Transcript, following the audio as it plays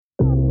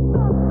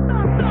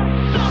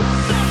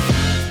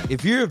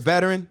If you're a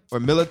veteran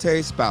or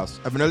military spouse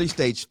of an early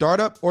stage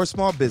startup or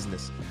small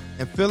business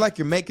and feel like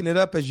you're making it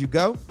up as you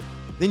go,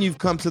 then you've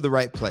come to the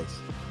right place.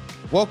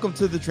 Welcome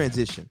to The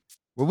Transition,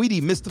 where we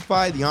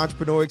demystify the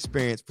entrepreneur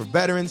experience for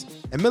veterans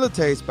and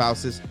military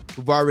spouses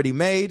who've already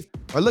made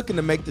or looking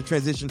to make the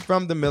transition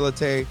from the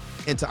military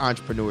into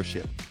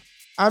entrepreneurship.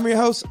 I'm your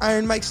host,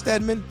 Iron Mike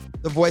Stedman,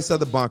 the voice of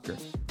the bunker.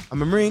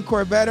 I'm a Marine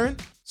Corps veteran,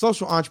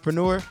 social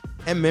entrepreneur,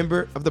 and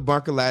member of the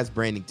Bunker Labs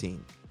branding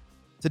team.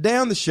 Today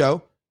on the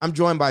show, I'm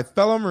joined by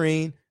fellow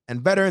Marine and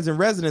Veterans in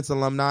Residence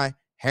alumni,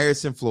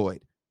 Harrison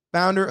Floyd,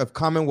 founder of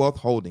Commonwealth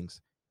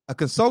Holdings, a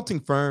consulting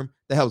firm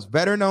that helps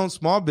veteran-owned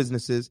small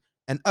businesses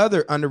and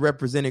other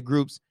underrepresented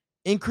groups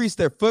increase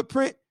their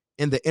footprint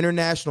in the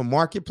international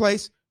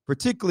marketplace,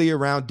 particularly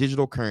around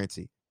digital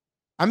currency.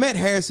 I met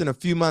Harrison a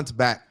few months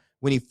back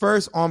when he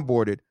first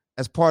onboarded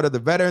as part of the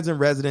Veterans in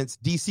Residence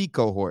DC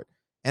cohort,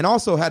 and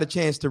also had a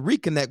chance to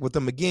reconnect with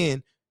him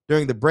again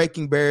during the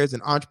Breaking Barriers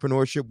and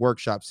Entrepreneurship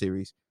Workshop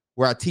series,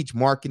 where I teach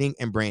marketing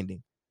and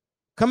branding.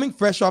 Coming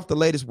fresh off the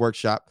latest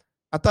workshop,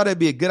 I thought it'd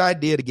be a good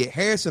idea to get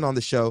Harrison on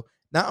the show,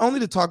 not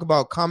only to talk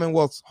about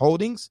Commonwealth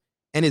Holdings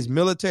and his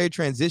military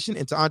transition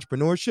into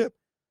entrepreneurship,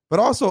 but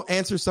also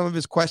answer some of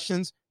his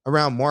questions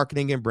around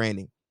marketing and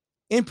branding.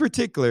 In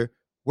particular,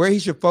 where he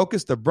should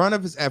focus the brunt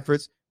of his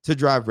efforts to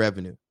drive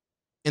revenue.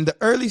 In the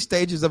early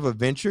stages of a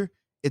venture,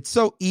 it's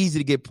so easy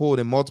to get pulled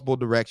in multiple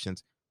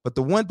directions. But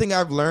the one thing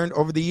I've learned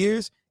over the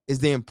years is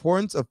the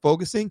importance of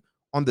focusing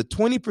on the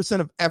 20%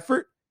 of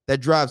effort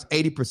that drives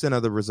 80%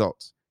 of the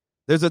results.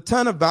 There's a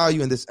ton of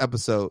value in this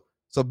episode,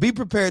 so be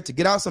prepared to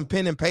get out some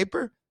pen and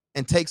paper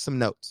and take some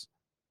notes.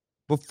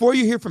 Before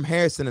you hear from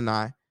Harrison and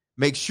I,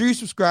 make sure you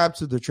subscribe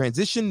to the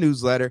Transition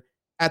newsletter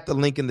at the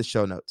link in the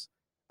show notes.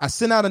 I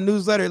send out a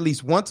newsletter at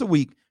least once a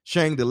week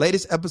sharing the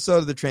latest episode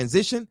of The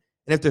Transition,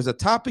 and if there's a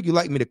topic you'd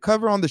like me to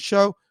cover on the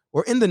show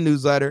or in the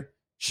newsletter,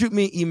 shoot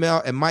me an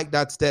email at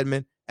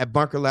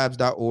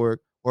mike.stedman@bunkerlabs.org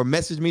or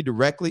message me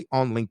directly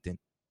on LinkedIn.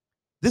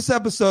 This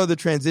episode of The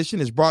Transition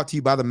is brought to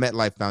you by the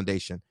MetLife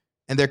Foundation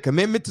and their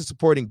commitment to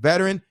supporting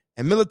veteran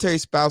and military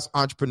spouse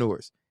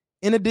entrepreneurs.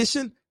 In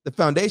addition, the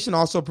foundation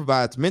also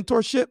provides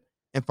mentorship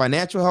and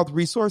financial health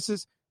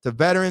resources to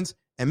veterans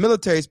and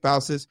military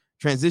spouses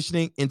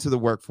transitioning into the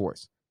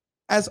workforce.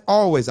 As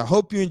always, I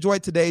hope you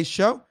enjoyed today's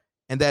show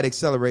and that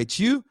accelerates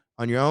you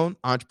on your own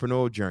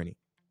entrepreneurial journey.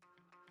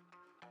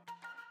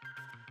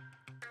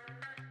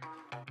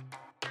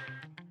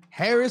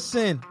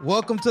 Harrison,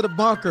 welcome to the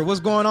bunker. What's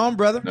going on,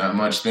 brother? Not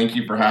much. Thank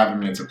you for having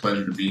me. It's a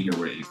pleasure to be here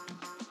with you.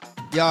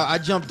 Y'all, I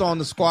jumped on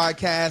the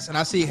Squadcast and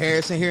I see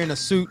Harrison here in a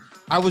suit.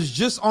 I was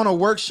just on a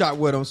workshop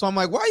with him, so I'm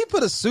like, "Why you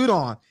put a suit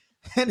on?"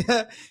 And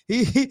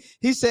he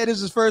said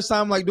it's his first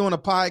time like doing a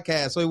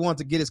podcast, so he wanted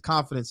to get his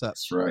confidence up.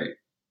 That's right.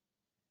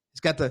 He's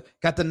got the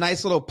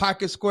nice little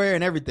pocket square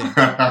and everything.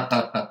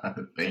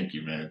 Thank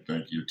you, man.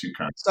 Thank you. Too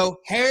kind. So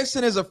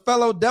Harrison is a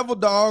fellow Devil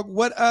Dog.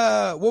 What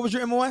was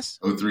your MOS?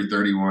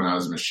 0331. I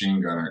was a machine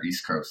gunner,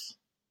 East Coast.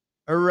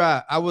 All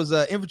right. I was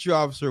an infantry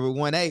officer with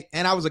 1-8,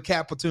 and I was a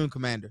cat platoon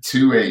commander.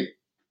 2-8.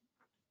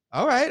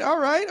 All right.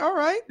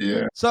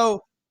 Yeah.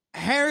 So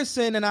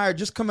Harrison and I are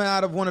just coming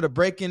out of one of the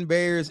Breaking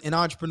Barriers in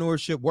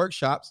Entrepreneurship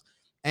workshops,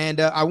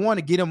 and I want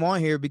to get him on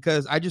here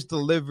because I just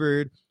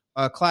delivered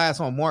a class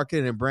on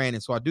marketing and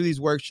branding. So I do these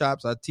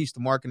workshops. I teach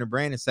the marketing and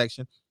branding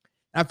section.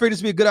 And I figured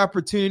this would be a good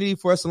opportunity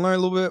for us to learn a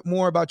little bit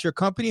more about your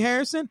company,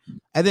 Harrison,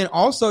 and then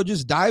also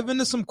just dive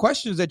into some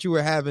questions that you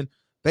were having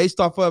based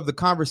off of the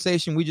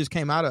conversation we just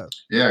came out of.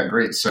 Yeah,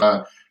 great.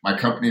 So my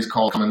company is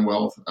called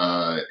Commonwealth.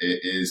 It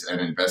is an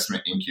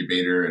investment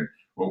incubator, and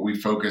what we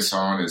focus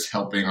on is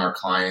helping our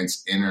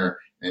clients enter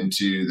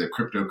into the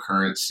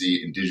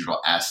cryptocurrency and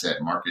digital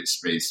asset market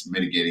space,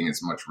 mitigating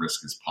as much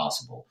risk as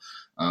possible.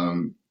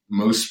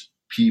 Most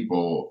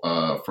people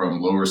from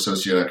lower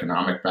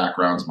socioeconomic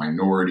backgrounds,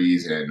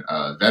 minorities, and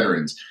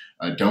veterans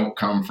don't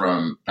come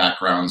from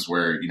backgrounds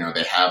where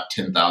they have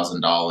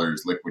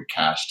 $10,000 liquid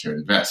cash to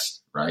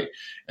invest, right?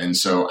 And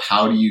so,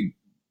 how do you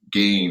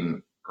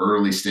gain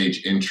early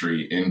stage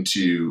entry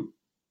into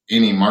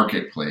any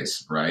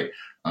marketplace, right?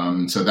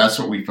 So that's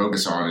what we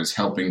focus on, is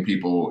helping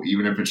people,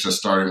 even if it's just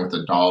starting with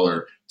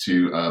 $1,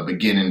 to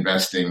begin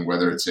investing,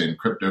 whether it's in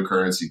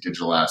cryptocurrency,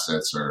 digital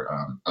assets, or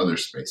other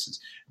spaces.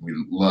 We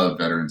love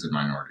veterans and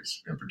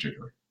minorities in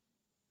particular.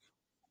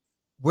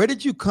 Where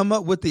did you come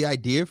up with the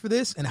idea for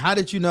this? And how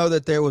did you know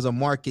that there was a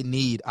market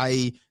need,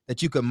 i.e.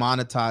 that you could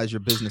monetize your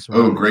business?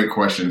 Oh, great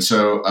question.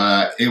 So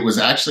it was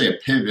actually a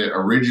pivot.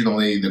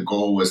 Originally, the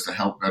goal was to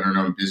help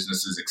veteran-owned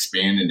businesses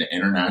expand into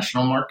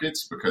international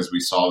markets because we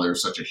saw there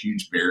was such a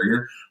huge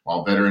barrier.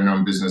 While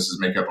veteran-owned businesses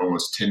make up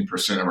almost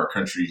 10% of our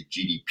country's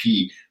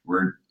GDP,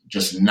 we're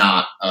just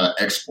not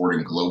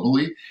exporting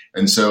globally.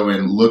 And so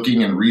in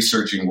looking and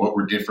researching what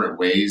were different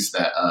ways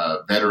that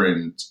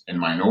veterans and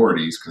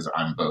minorities, because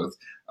I'm both,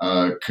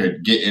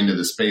 could get into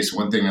the space.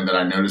 One thing that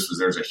I noticed was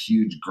there's a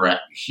huge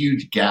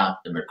gap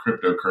in the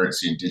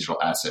cryptocurrency and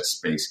digital asset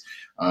space.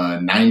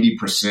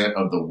 90%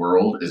 of the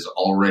world is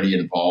already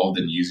involved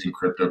in using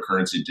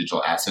cryptocurrency and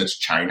digital assets.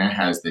 China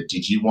has the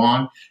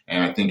DigiYuan,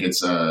 and I think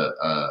it's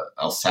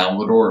El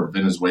Salvador or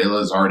Venezuela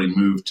has already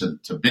moved to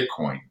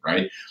Bitcoin,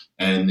 right?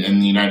 And in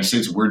the United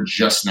States, we're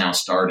just now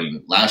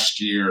starting. Last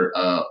year,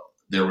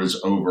 there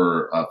was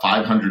over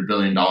 $500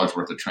 billion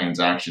worth of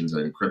transactions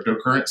in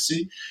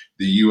cryptocurrency.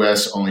 The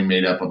U.S. only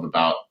made up of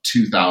about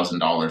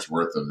 $2,000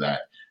 worth of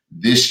that.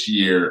 This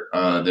year,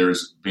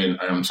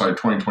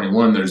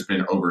 2021, there's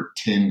been over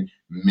 $10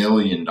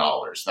 million.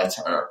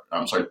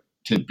 $10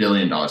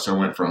 billion. So it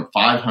went from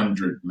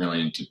 500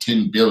 million to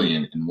 10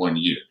 billion in 1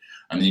 year.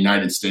 And the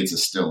United States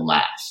is still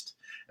last.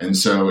 And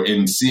so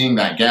in seeing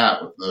that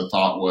gap, the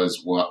thought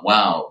was,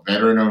 wow,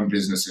 veteran-owned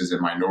businesses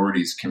and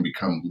minorities can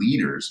become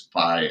leaders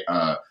by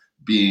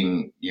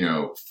being,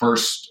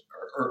 first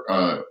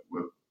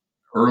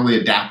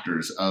early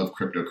adapters of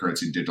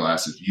cryptocurrency and digital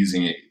assets,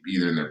 using it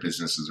either in their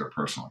businesses or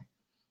personally.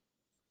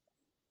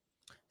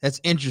 That's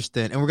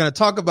interesting. And we're going to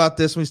talk about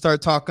this when we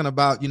start talking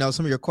about,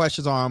 some of your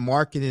questions on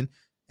marketing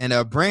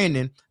and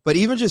branding. But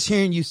even just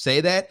hearing you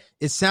say that,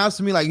 it sounds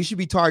to me like you should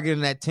be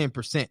targeting that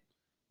 10%,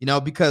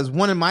 because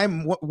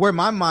where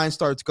my mind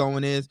starts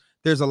going is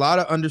there's a lot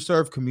of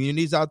underserved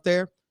communities out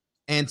there.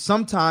 And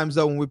sometimes,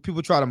 though, when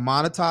people try to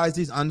monetize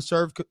these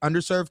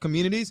underserved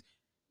communities,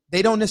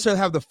 they don't necessarily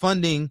have the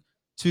funding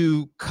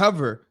to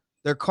cover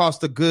their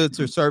cost of goods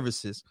or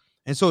services.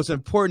 And so it's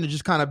important to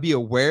just kind of be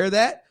aware of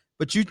that.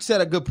 But you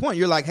said a good point.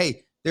 You're like,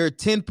 hey, there are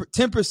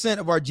 10%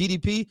 of our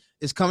GDP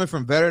is coming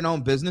from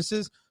veteran-owned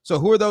businesses. So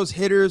who are those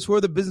hitters? Who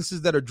are the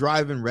businesses that are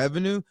driving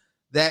revenue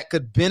that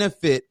could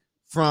benefit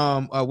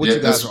from what you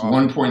guys are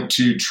offering?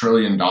 $1.2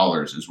 trillion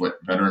is what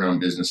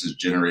veteran-owned businesses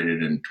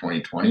generated in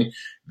 2020.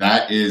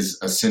 That is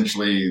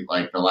essentially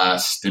like the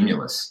last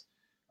stimulus.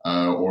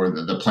 Or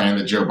the plan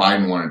that Joe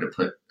Biden wanted to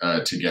put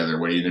together.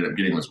 What he ended up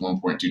getting was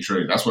 $1.2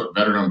 trillion. That's what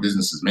veteran-owned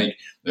businesses make.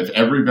 If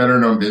every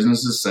veteran-owned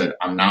business said,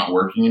 I'm not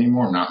working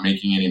anymore, I'm not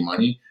making any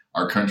money,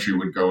 our country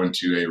would go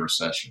into a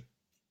recession.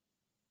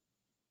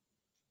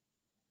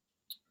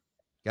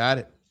 Got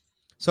it.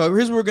 So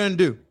here's what we're going to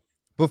do.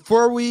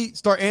 Before we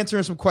start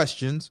answering some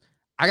questions,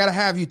 I got to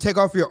have you take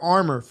off your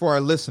armor for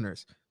our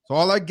listeners. So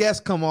all our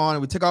guests come on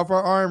and we take off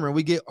our armor and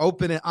we get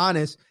open and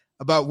honest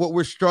about what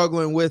we're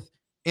struggling with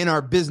in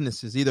our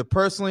businesses, either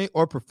personally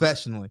or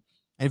professionally.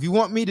 And if you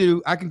want me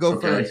to, I can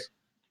go first.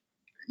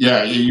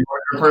 Yeah, you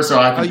want to go first so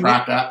I can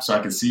track that, so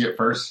I can see it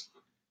first?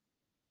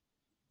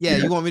 Yeah,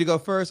 you want me to go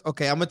first?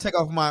 Okay, I'm going to take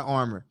off my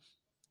armor.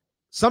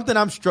 Something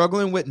I'm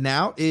struggling with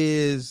now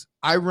is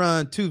I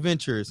run two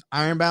ventures,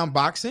 Ironbound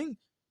Boxing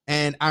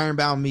and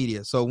Ironbound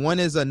Media. So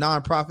one is a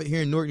nonprofit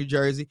here in Newark, New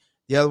Jersey.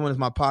 The other one is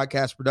my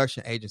podcast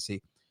production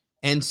agency.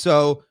 And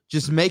so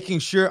just making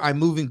sure I'm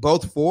moving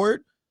both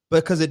forward,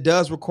 because it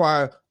does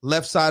require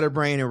left side of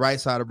brain and right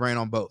side of brain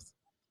on both.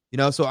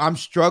 So I'm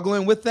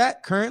struggling with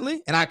that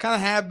currently. And I kind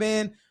of have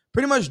been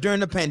pretty much during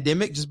the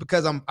pandemic just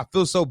because I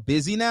feel so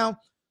busy now.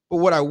 But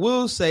what I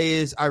will say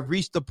is I've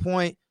reached the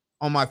point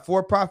on my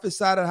for-profit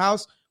side of the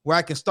house where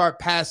I can start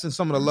passing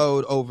some of the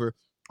load over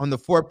on the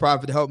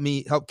for-profit to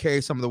help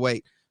carry some of the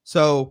weight.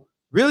 So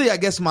really, I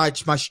guess my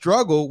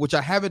struggle, which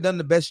I haven't done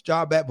the best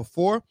job at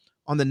before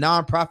on the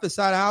nonprofit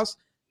side of the house,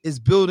 is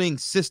building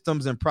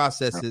systems and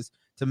processes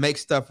to make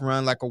stuff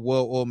run like a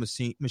well-oiled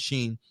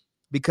machine,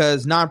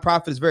 because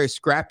nonprofit is very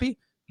scrappy.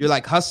 You're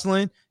like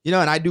hustling, and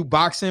I do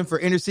boxing for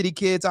inner city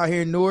kids out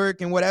here in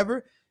Newark and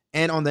whatever.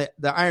 And on the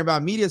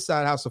Ironbound Media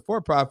side, house of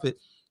for-profit,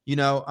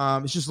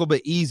 it's just a little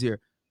bit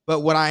easier. But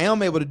what I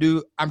am able to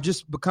do, I'm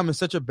just becoming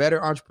such a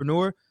better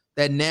entrepreneur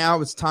that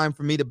now it's time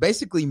for me to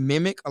basically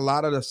mimic a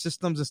lot of the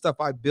systems and stuff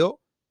I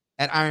built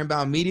at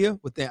Ironbound Media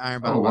within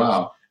Ironbound. Oh,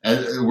 wow.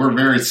 We're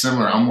very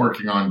similar. I'm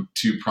working on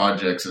two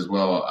projects as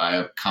well. I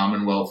have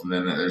Commonwealth, and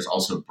then there's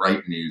also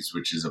Bright News,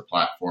 which is a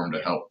platform to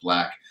help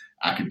Black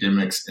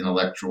academics,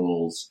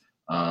 intellectuals,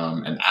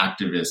 and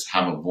activists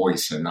have a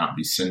voice and not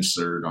be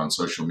censored on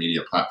social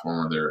media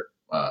platform, where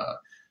their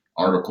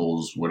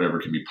articles, whatever,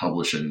 can be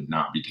published and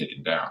not be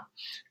taken down.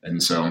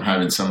 And so I'm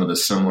having some of the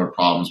similar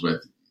problems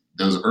with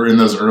those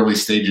early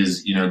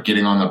stages,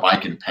 getting on the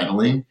bike and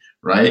pedaling,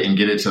 right, and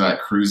get it to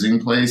that cruising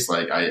place.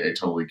 Like I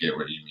totally get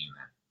what you mean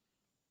there.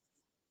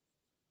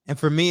 And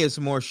for me, it's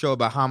more show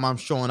about how I'm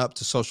showing up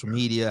to social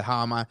media.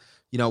 How am I,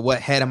 what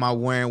head am I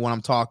wearing when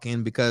I'm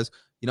talking? Because,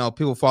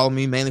 people follow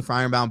me mainly for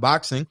Ironbound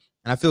Boxing.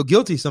 And I feel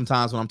guilty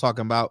sometimes when I'm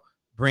talking about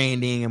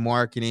branding and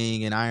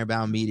marketing and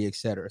Ironbound Media, et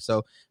cetera.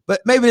 So,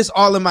 but maybe it's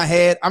all in my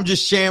head. I'm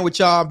just sharing with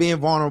y'all, being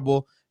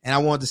vulnerable. And I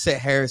wanted to set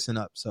Harrison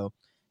up. So,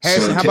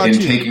 Harrison, how about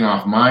you? Taking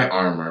off my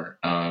armor,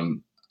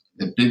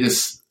 the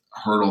biggest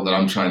hurdle that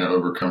I'm trying to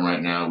overcome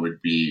right now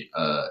would be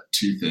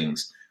two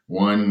things.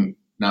 One,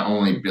 not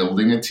only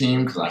building a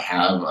team, because I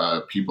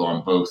have people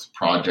on both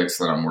projects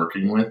that I'm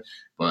working with,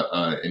 but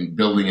in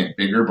building it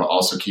bigger, but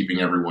also keeping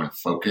everyone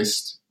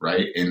focused,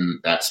 right, in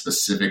that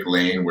specific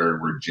lane where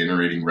we're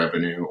generating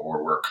revenue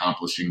or we're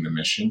accomplishing the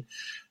mission.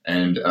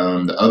 And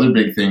the other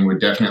big thing would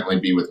definitely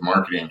be with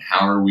marketing.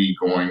 How are we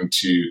going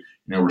to,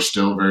 we're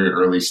still very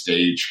early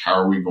stage. How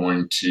are we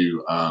going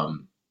to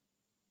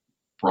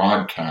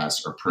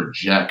broadcast or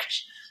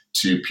project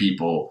to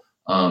people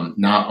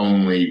not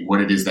only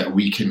what it is that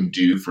we can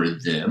do for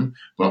them,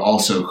 but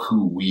also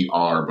who we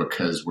are,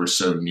 because we're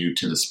so new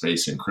to the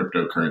space, and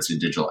cryptocurrency,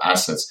 digital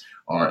assets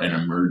are an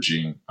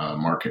emerging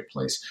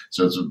marketplace.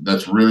 So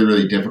that's really,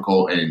 really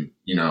difficult and,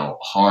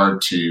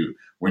 hard to,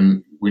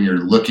 when you're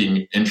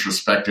looking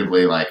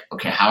introspectively, like,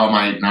 okay, how am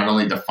I not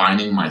only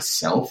defining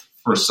myself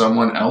for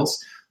someone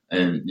else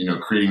and,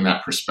 creating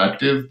that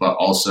perspective, but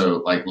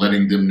also like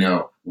letting them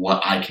know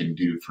what I can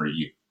do for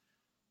you.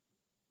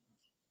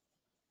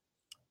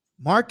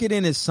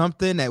 Marketing is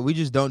something that we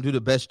just don't do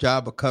the best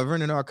job of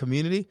covering in our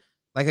community.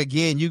 Like,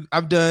 again,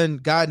 I've done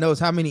God knows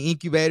how many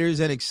incubators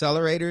and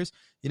accelerators,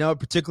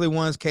 particularly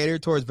ones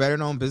catered towards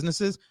veteran-owned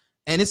businesses.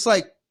 And it's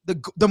like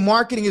the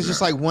marketing is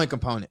just like one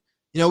component.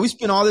 We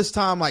spend all this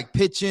time like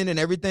pitching and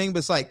everything, but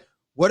it's like,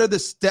 what are the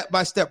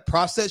step-by-step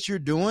process you're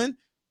doing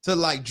to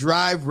like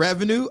drive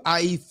revenue,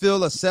 i.e.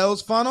 fill a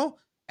sales funnel,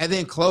 and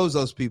then close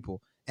those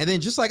people? And then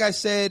just like I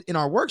said in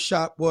our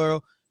workshop,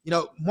 well,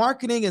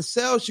 marketing and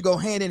sales should go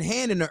hand in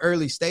hand in the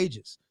early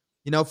stages.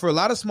 For a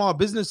lot of small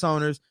business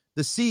owners,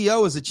 the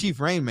CEO is the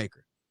chief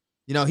rainmaker.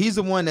 He's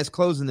the one that's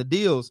closing the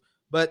deals.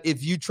 But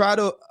if you try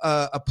to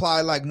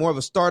apply like more of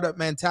a startup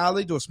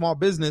mentality to a small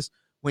business,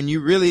 when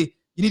you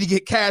need to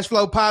get cash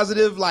flow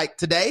positive like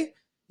today,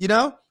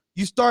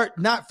 you start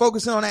not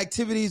focusing on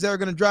activities that are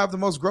going to drive the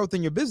most growth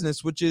in your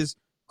business, which is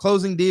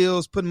closing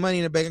deals, putting money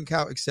in a bank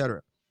account,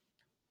 etc.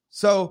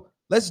 So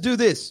let's do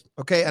this.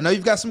 Okay. I know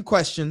you've got some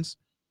questions.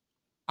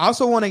 I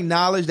also want to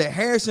acknowledge that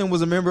Harrison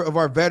was a member of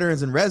our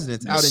veterans and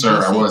residents out in DC.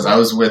 Sir, I was. Right? I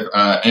was with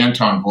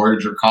Anton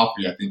Voyager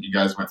Coffee. I think you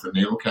guys went to the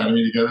Naval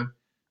Academy together.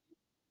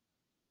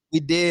 We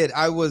did.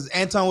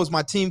 Anton was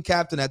my team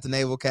captain at the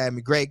Naval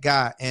Academy. Great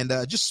guy. And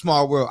just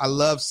small world. I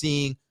love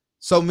seeing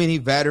so many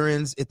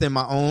veterans within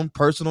my own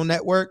personal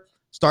network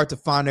start to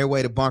find their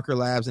way to Bunker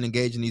Labs and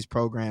engage in these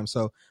programs.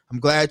 So I'm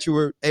glad you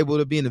were able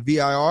to be in the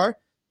VIR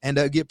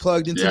and get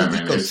plugged into the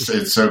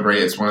ecosystem. It's so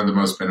great. It's one of the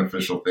most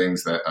beneficial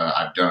things that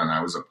I've done.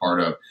 I was a part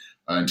of,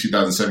 in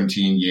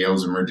 2017,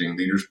 Yale's Emerging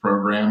Leaders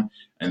Program.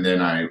 And then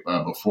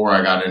before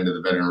I got into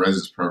the Veteran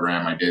Residence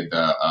Program, I did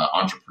the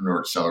Entrepreneur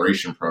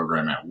Acceleration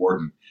Program at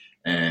Wharton.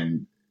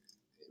 And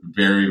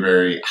very,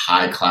 very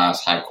high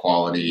class, high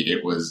quality.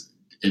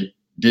 It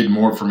did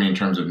more for me in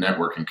terms of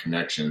networking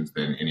connections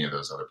than any of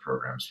those other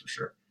programs, for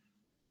sure.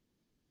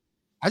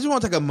 I just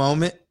want to take a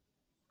moment.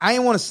 I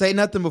didn't want to say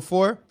nothing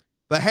before,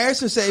 but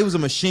Harrison said he was a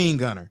machine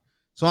gunner.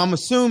 So I'm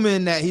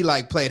assuming that he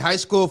like played high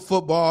school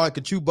football,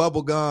 could chew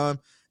bubble gum,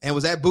 and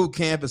was at boot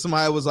camp, and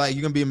somebody was like,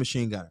 you're going to be a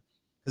machine gunner.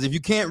 Because if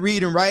you can't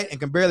read and write and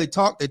can barely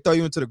talk, they throw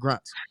you into the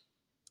grunts.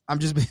 I'm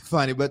just being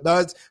funny, but no,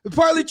 it's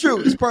partly true.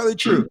 It's partly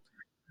true.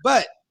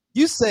 But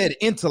you said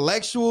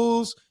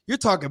intellectuals, you're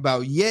talking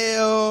about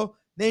Yale,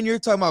 then you're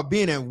talking about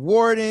being at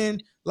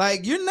Wharton.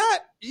 Like, you're not,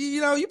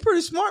 you're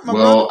pretty smart, my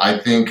brother. I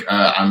think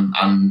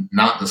I'm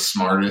not the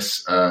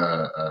smartest,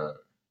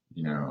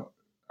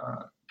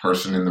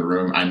 person in the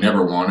room. I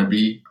never want to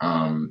be,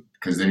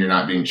 because then you're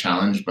not being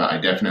challenged. But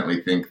I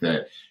definitely think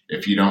that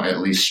if you don't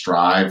at least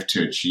strive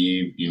to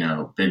achieve,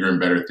 bigger and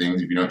better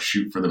things, if you don't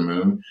shoot for the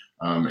moon,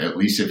 at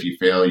least if you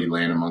fail, you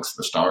land amongst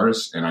the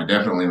stars. And I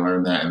definitely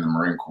learned that in the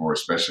Marine Corps,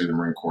 especially the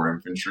Marine Corps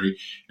infantry,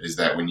 is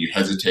that when you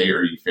hesitate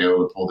or you fail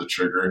to pull the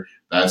trigger,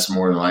 that's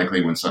more than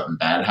likely when something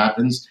bad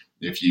happens.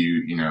 If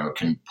you,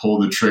 can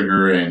pull the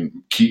trigger and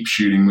keep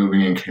shooting,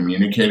 moving, and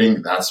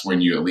communicating, that's when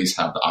you at least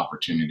have the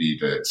opportunity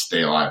to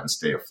stay alive and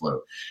stay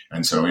afloat.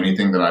 And so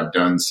anything that I've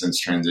done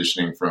since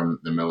transitioning from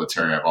the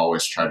military, I've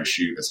always tried to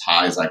shoot as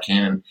high as I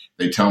can.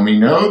 They tell me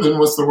no, then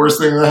what's the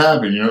worst thing that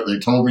happened? They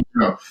told me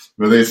no.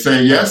 But they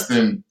say yes,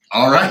 then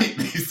all right.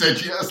 They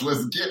said yes,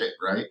 let's get it,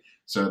 right?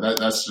 So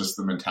that's just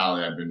the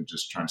mentality I've been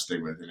just trying to stay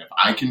with. And if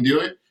I can do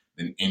it,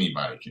 then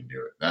anybody can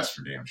do it. That's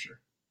for damn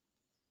sure.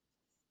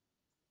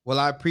 Well,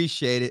 I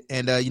appreciate it.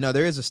 And,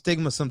 there is a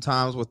stigma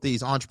sometimes with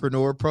these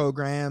entrepreneur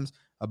programs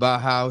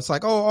about how it's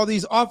like, oh, all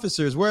these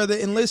officers, where are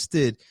they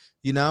enlisted,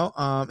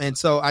 and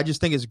so I just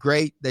think it's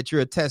great that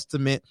you're a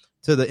testament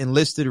to the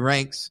enlisted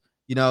ranks,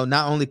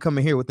 not only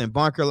coming here within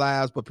Bunker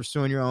Labs, but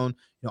pursuing your own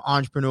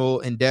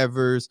entrepreneurial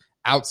endeavors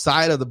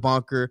outside of the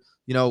bunker,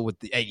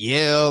 at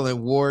Yale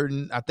and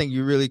Wharton. I think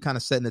you're really kind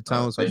of setting the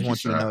tone. So I just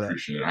want you to know that.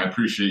 I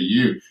appreciate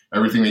you,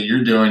 everything that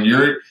you're doing.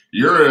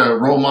 You're a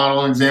role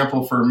model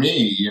example for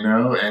me,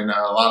 and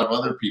a lot of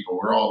other people.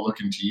 We're all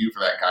looking to you for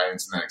that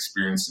guidance and that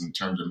experience in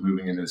terms of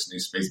moving into this new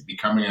space.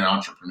 Becoming an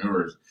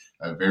entrepreneur is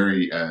a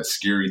very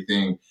scary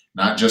thing,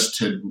 not just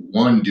to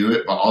do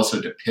it, but also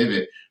to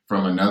pivot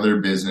from another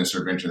business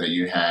or venture that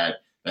you had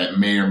that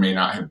may or may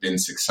not have been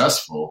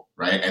successful,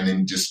 right? And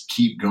then just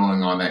keep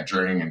going on that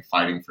journey and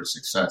fighting for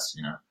success,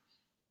 you know?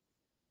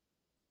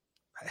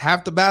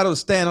 Half the battle is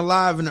staying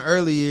alive in the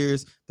early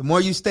years. The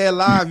more you stay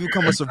alive, you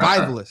become a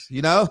survivalist,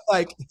 you know,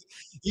 like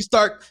you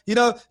start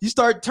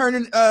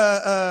turning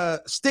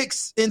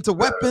sticks into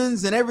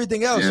weapons and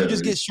everything else. You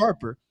just get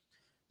sharper.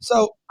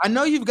 So I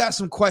know you've got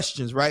some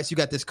questions, right? So you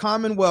got this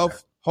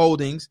Commonwealth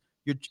Holdings.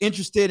 You're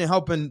interested in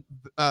helping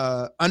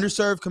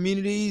underserved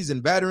communities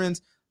and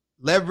veterans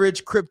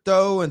leverage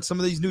crypto and some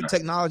of these new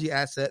technology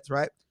assets,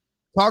 right?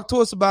 Talk to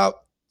us about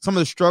some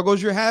of the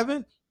struggles you're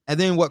having. And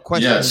then what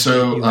questions? Yeah,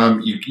 so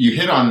you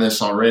hit on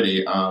this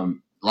already.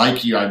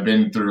 Like you, I've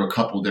been through a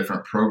couple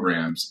different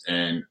programs,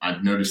 and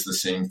I've noticed the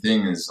same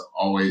thing as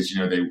always. You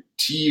know, they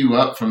tee you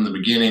up from the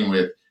beginning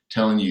with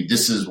telling you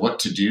this is what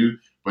to do,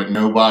 but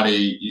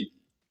nobody,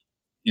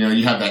 you know,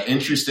 you have that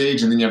entry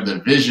stage, and then you have the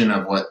vision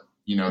of what,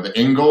 you know, the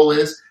end goal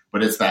is,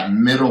 but it's that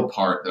middle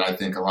part that I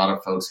think a lot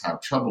of folks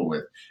have trouble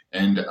with.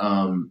 And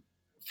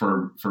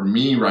for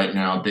me right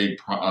now,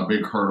 a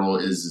big hurdle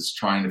is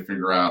trying to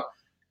figure out,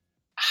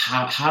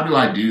 how do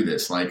I do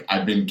this? Like,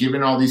 I've been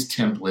given all these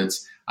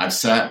templates. I've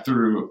sat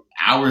through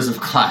hours of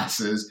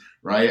classes,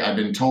 right? I've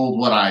been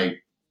told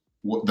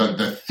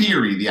the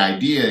theory, the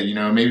idea, you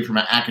know, maybe from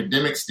an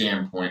academic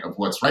standpoint of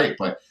what's right.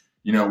 But,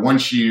 you know,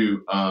 once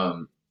you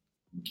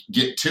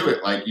get to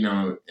it, like, you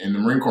know, in the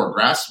Marine Corps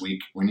Grass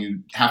Week, when you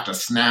have to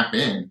snap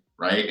in,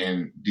 right,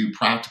 and do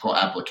practical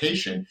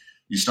application,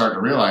 you start to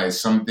realize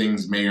some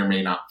things may or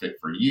may not fit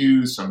for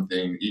you,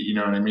 something, you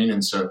know what I mean?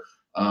 And so,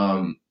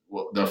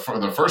 well,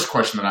 the first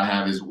question that I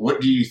have is, what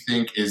do you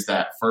think is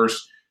that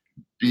first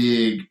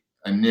big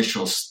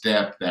initial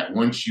step that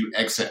once you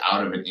exit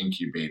out of an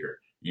incubator,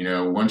 you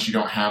know, once you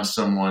don't have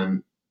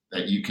someone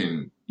that you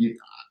can,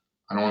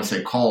 I don't want to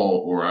say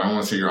call, or I don't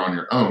want to say you're on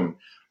your own,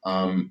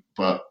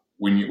 but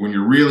when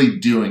you're really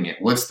doing it,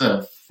 what's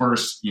the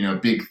first, you know,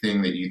 big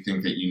thing that you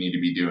think that you need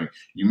to be doing?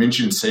 You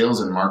mentioned sales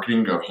and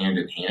marketing go hand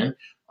in hand.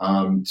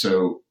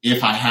 So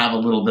if I have a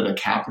little bit of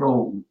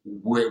capital,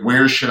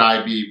 where should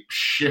I be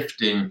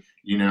shifting,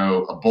 you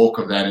know, a bulk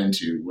of that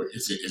into?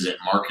 Is it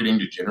marketing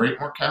to generate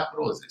more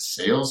capital? Is it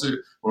sales?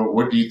 Or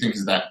what do you think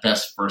is that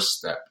best first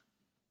step?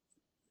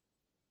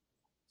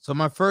 So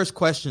my first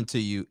question to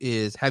you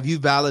is, have you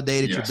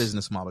validated your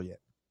business model yet?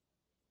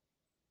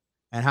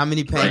 And how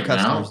many paying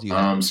customers do you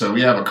have? So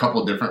we have a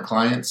couple different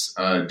clients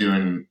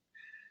doing.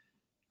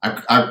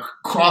 I've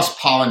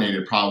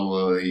cross-pollinated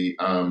probably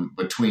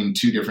between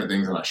two different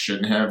things that I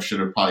shouldn't have. Should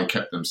have probably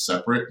kept them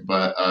separate.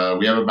 But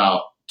we have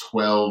about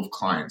 12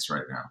 clients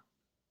right now,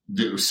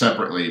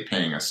 separately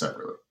paying us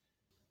separately.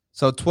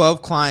 So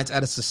 12 clients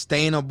at a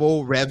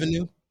sustainable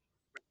revenue.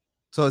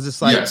 So is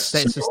this like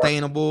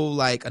sustainable,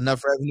 like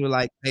enough revenue,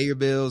 like pay your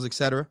bills, et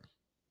cetera?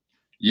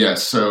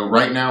 Yes. So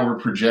right now we're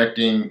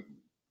projecting.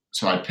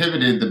 So I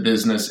pivoted the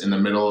business in the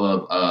middle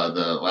of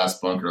the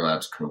last Bunker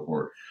Labs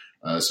cohort.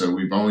 So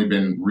we've only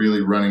been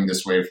really running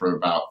this way for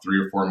about 3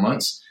 or 4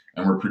 months,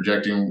 and we're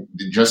projecting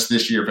just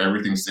this year, if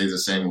everything stays the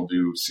same, we'll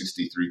do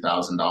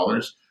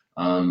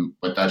 $63,000.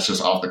 But that's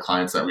just off the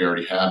clients that we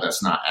already have.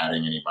 That's not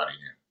adding anybody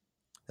new.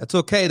 That's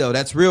okay though.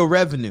 That's real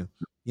revenue,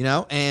 you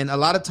know. And a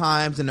lot of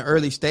times in the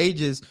early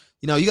stages,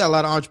 you know, you got a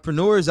lot of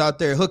entrepreneurs out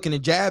there hooking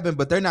and jabbing,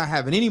 but they're not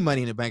having any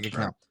money in the bank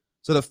account. Right.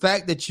 So the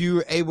fact that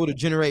you're able to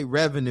generate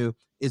revenue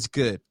is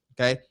good.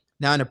 Okay.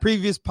 Now, in the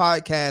previous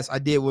podcast I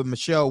did with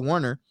Michelle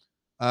Warner,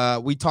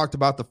 we talked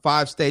about the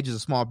 5 stages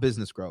of small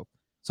business growth.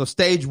 So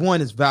stage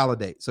 1 is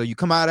validate. So you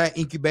come out of that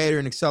incubator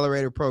and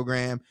accelerator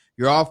program,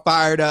 you're all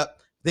fired up,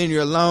 then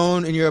you're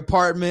alone in your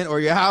apartment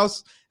or your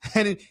house.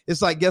 And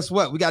it's like, guess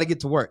what? We got to get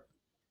to work.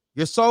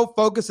 Your sole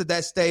focus at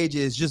that stage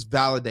is just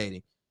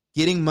validating,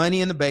 getting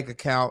money in the bank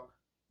account,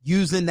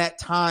 using that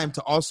time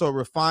to also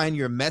refine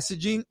your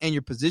messaging and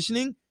your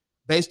positioning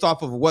based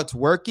off of what's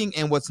working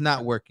and what's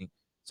not working.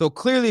 So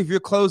clearly, if you're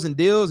closing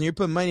deals and you're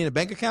putting money in a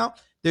bank account,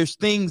 there's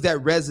things that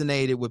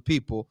resonated with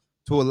people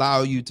to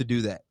allow you to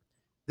do that.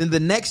 Then the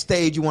next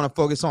stage you want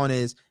to focus on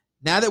is,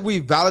 now that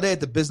we've validated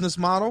the business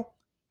model,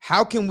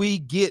 how can we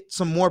get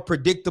some more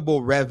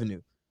predictable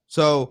revenue?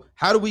 So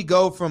how do we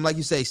go from, like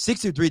you say,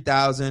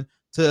 63,000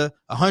 to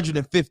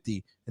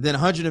 150, and then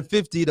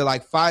 150 to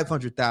like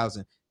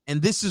 500,000?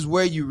 And this is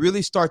where you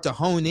really start to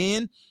hone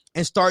in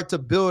and start to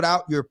build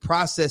out your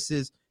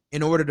processes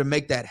in order to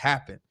make that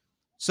happen.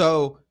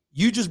 So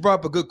you just brought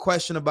up a good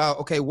question about,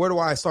 okay, where do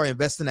I start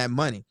investing that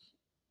money?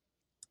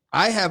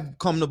 I have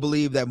come to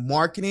believe that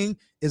marketing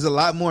is a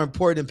lot more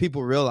important than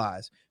people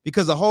realize,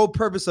 because the whole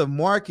purpose of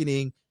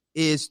marketing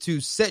is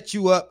to set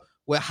you up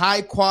with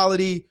high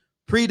quality,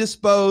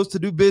 predisposed to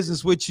do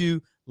business with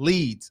you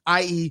leads,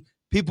 i.e.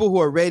 people who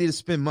are ready to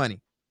spend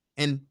money.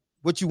 And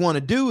what you want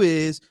to do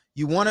is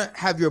you want to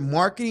have your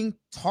marketing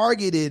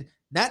targeted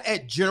not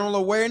at general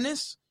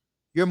awareness.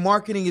 Your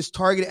marketing is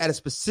targeted at a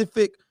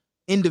specific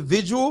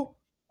individual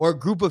or a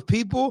group of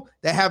people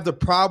that have the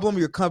problem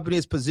your company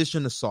is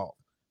positioned to solve,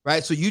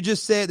 right? So you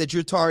just said that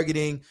you're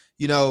targeting,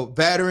 you know,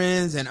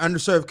 veterans and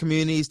underserved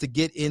communities to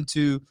get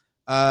into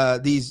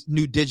these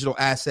new digital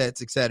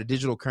assets, et cetera,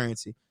 digital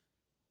currency.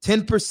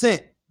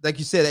 10%, like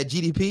you said, at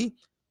GDP.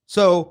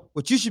 So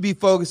what you should be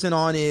focusing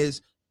on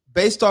is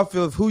based off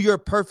of who your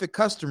perfect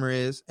customer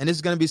is, and this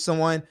is going to be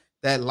someone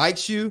that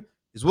likes you,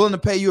 is willing to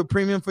pay you a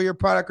premium for your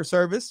product or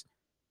service,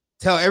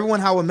 tell everyone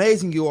how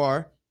amazing you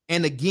are,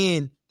 and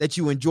again, that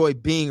you enjoy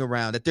being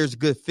around, that there's a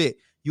good fit.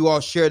 You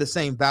all share the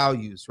same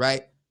values,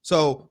 right?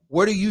 So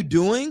what are you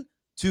doing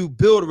to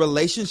build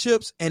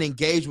relationships and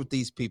engage with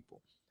these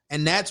people?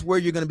 And that's where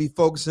you're going to be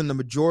focusing the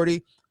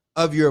majority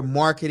of your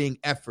marketing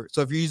effort.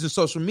 So if you're using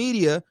social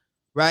media,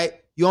 right,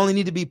 you only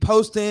need to be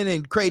posting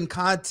and creating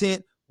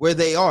content where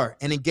they are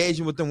and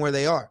engaging with them where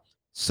they are.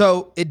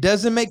 So it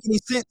doesn't make any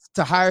sense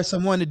to hire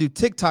someone to do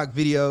TikTok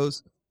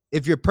videos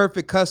if your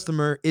perfect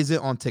customer isn't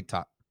on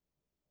TikTok.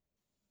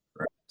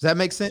 Right. Does that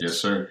make sense? Yes,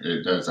 sir.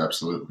 It does.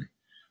 Absolutely.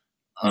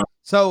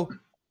 So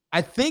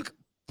I think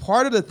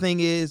part of the thing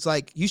is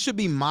like you should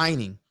be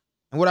mining.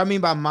 And what I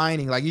mean by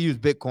mining, like you use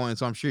Bitcoin,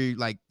 so I'm sure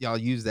y'all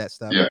use that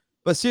stuff. Yeah.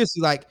 But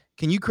seriously, like,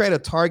 can you create a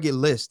target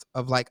list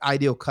of like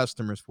ideal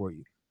customers for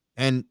you?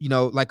 And,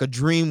 like a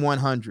dream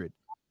 100.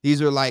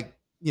 These are like,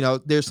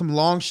 there's some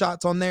long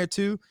shots on there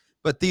too,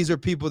 but these are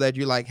people that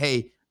you're like,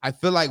 hey, I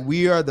feel like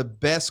we are the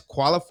best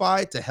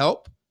qualified to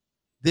help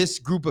this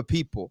group of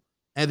people.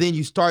 And then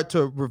you start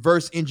to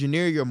reverse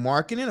engineer your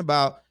marketing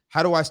about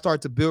how do I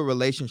start to build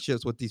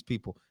relationships with these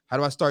people? How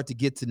do I start to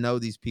get to know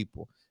these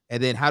people?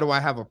 And then how do I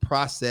have a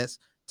process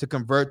to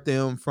convert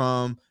them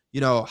from,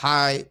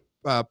 high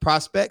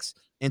prospects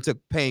into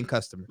paying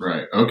customers?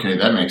 Right. Okay.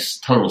 That makes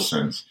total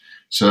sense.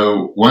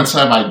 So once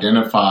I've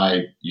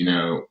identified,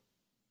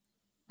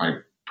 my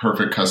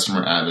perfect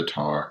customer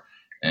avatar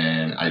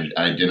and I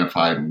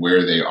identified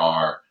where they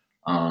are,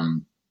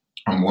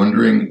 I'm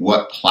wondering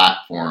what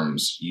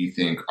platforms you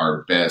think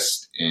are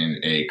best in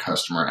a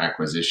customer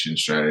acquisition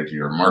strategy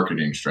or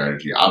marketing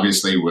strategy.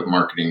 Obviously, with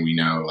marketing, we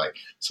know like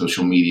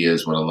social media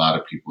is what a lot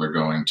of people are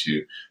going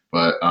to.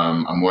 But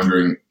I'm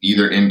wondering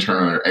either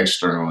internally or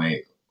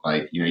externally,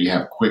 like, you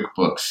have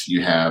QuickBooks,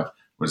 you have,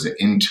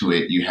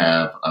 Intuit, you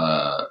have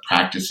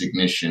Practice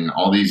Ignition,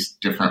 all these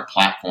different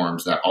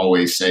platforms that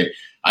always say,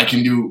 I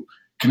can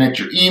connect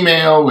your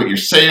email with your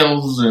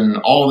sales and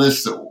all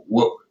this.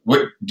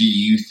 What do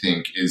you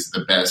think is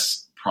the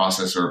best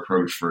process or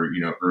approach for,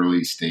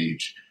 early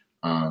stage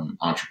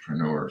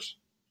entrepreneurs?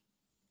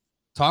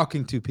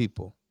 Talking to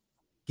people.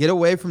 Get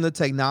away from the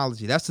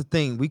technology. That's the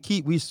thing.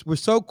 We're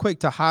so quick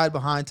to hide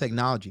behind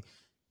technology.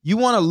 You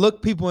want to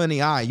look people in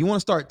the eye. You want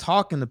to start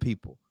talking to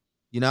people,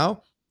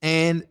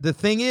 And the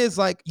thing is,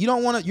 like,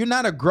 you're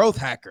not a growth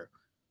hacker,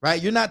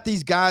 right? You're not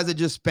these guys that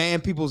just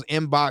spam people's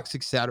inbox,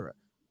 etc.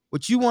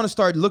 What you want to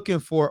start looking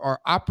for are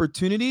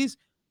opportunities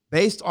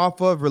based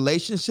off of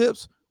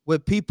relationships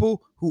with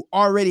people who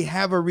already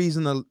have a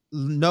reason to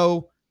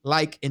know,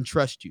 like, and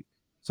trust you.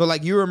 So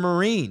like you're a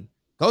Marine,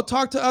 go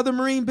talk to other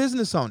Marine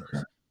business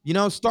owners,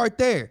 start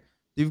there.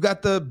 You've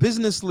got the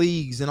business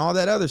leagues and all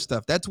that other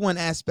stuff. That's one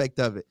aspect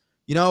of it.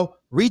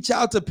 Reach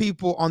out to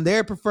people on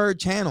their preferred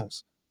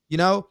channels,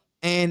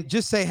 and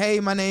just say, hey,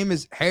 my name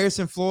is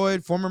Harrison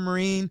Floyd, former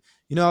Marine.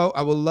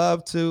 I would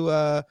love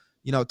to,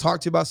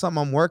 talk to you about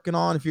something I'm working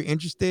on if you're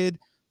interested.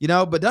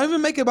 But don't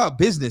even make it about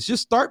business.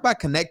 Just start by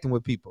connecting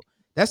with people.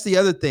 That's the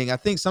other thing. I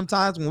think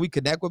sometimes when we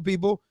connect with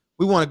people,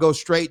 we want to go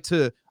straight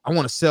to, I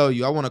want to sell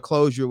you, I want to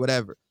close you or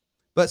whatever.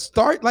 But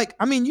start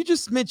you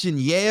just mentioned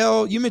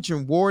Yale, you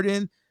mentioned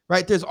Wharton,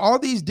 right? There's all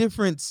these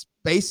different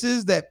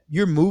spaces that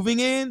you're moving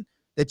in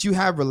that you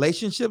have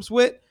relationships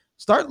with.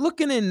 Start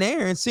looking in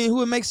there and seeing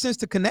who it makes sense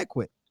to connect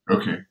with.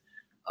 Okay.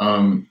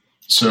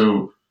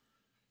 So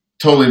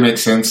totally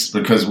makes sense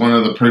because one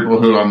of the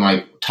people who I'm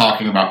like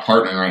talking about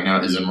partnering right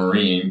now is a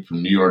Marine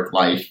from New York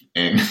Life,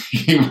 and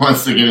he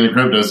wants to get into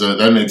crypto. So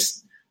that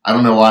makes, I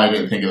don't know why I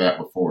didn't think of that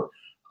before.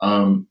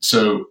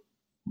 So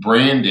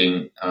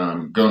branding,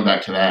 going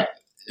back to that,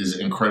 is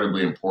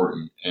incredibly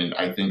important. And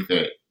I think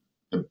that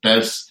the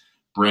best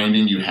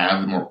branding you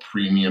have, the more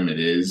premium it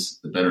is,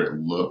 the better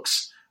it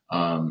looks.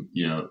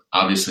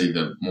 Obviously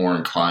the more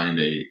inclined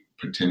a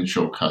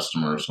potential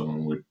customer or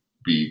someone would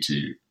be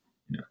to,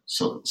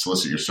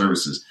 solicit your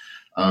services.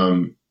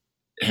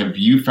 Have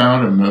you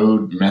found a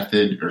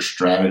method or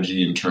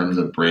strategy in terms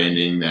of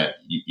branding that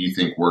you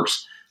think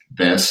works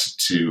best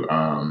to,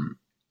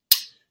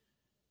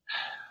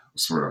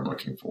 what's the word I'm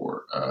looking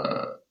for?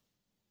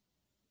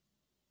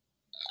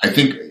 I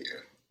think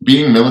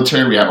being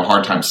military, we have a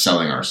hard time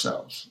selling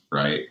ourselves,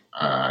 right?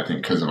 I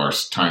think because of our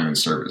time in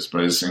service,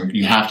 but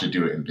you have to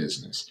do it in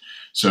business.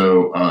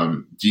 So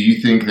do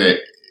you think that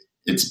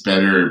it's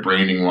better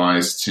branding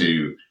wise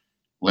to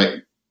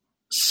let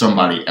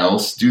somebody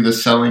else do the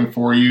selling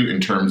for you in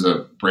terms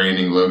of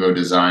branding, logo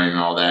design and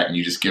all that, and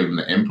you just give them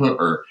the input?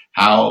 Or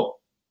how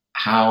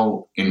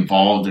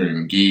involved or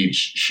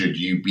engaged should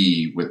you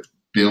be with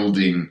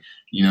building,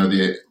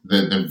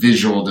 the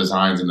visual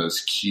designs and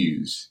those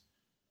cues?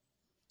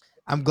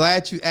 I'm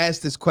glad you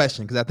asked this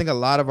question because I think a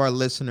lot of our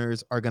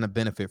listeners are going to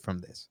benefit from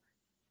this.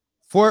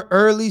 For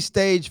early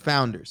stage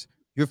founders,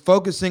 you're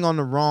focusing on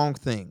the wrong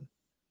thing.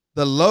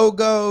 the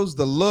logos,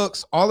 the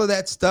looks, all of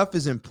that stuff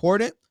is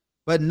important,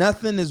 but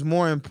nothing is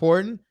more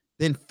important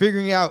than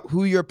figuring out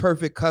who your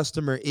perfect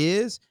customer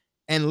is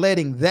and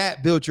letting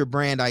that build your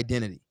brand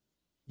identity,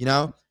 you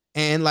know?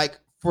 And like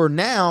for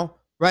now,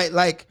 right?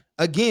 Like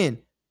again,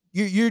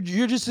 you're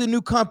just a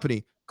new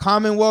company,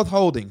 Commonwealth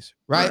Holdings,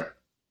 right? Right.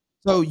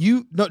 So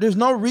there's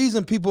no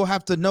reason people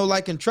have to know,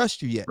 like, and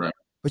trust you yet. Right.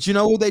 But you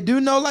know who they do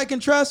know, like,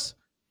 and trust?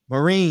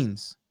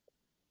 Marines,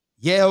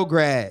 Yale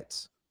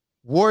grads,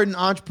 Wharton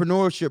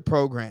entrepreneurship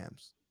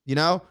programs,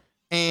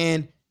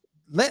 and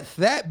let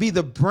that be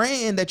the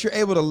brand that you're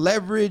able to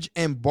leverage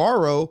and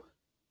borrow.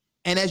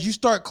 And as you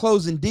start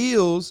closing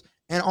deals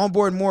and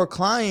onboard more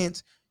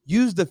clients,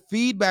 use the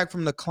feedback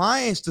from the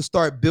clients to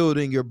start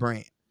building your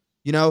brand.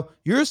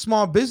 You're a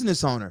small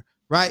business owner,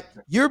 right?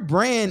 Your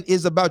brand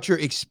is about your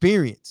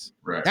experience.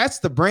 Right. That's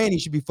the brand you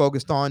should be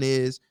focused on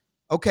is,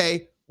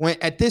 okay, when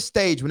at this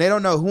stage, when they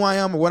don't know who I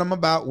am or what I'm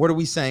about, what are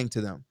we saying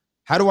to them?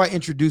 How do I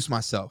introduce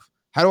myself?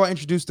 How do I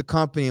introduce the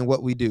company and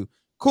what we do?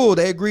 Cool.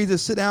 They agreed to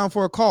sit down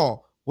for a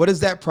call. What is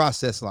that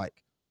process like?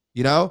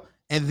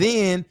 And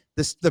then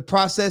the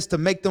process to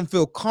make them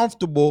feel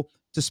comfortable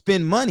to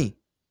spend money.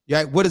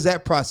 Right? What is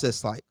that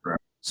process like? Right.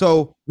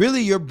 So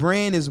really your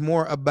brand is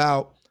more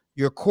about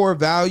your core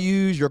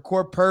values, your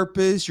core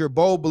purpose, your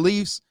bold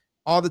beliefs,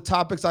 all the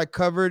topics I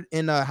covered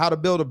in how to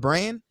build a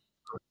brand.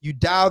 You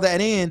dial that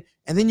in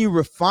and then you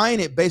refine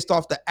it based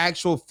off the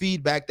actual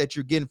feedback that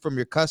you're getting from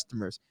your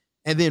customers.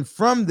 And then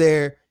from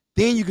there,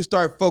 then you can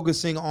start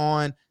focusing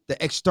on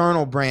the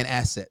external brand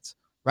assets,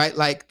 right?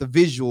 Like the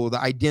visual, the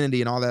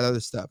identity, and all that other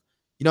stuff.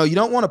 You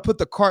don't want to put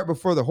the cart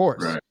before the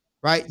horse,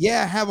 right?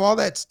 Yeah, have all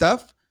that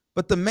stuff.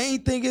 But the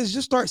main thing is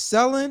just start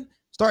selling,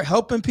 start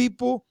helping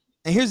people.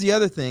 And here's the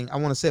other thing I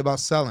want to say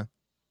about selling.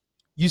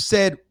 You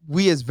said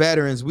we as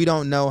veterans, we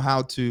don't know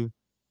how to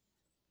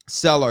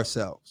sell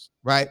ourselves,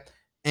 right?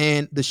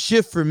 And the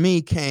shift for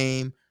me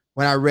came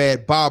when I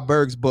read Bob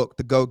Burg's book,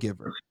 The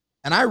Go-Giver.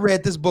 And I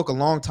read this book a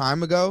long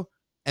time ago,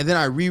 and then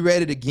I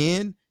reread it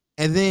again.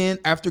 And then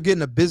after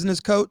getting a business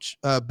coach,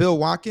 Bill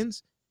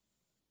Watkins,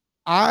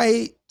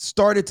 I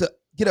started to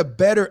get a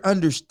better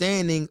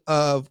understanding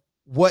of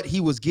what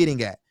he was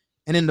getting at.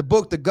 And in the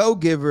book, The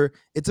Go-Giver,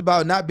 it's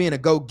about not being a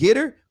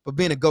go-getter, but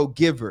being a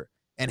go-giver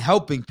and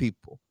helping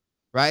people,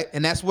 right?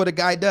 And that's what a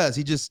guy does.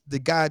 The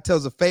guy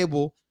tells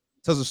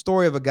a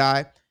story of a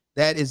guy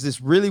that is this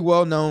really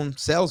well-known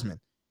salesman.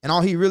 And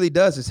all he really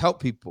does is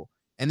help people.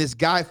 And this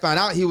guy found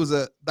out he was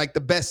the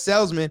best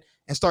salesman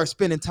and started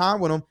spending time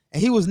with him.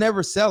 And he was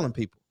never selling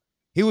people.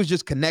 He was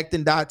just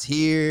connecting dots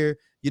here,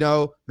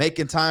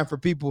 making time for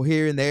people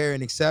here and there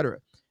and et cetera.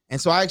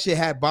 And so I actually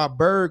had Bob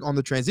Burg on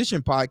the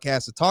Transition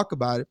podcast to talk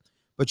about it.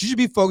 But you should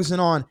be focusing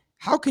on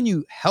how can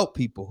you help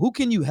people? Who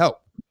can you help?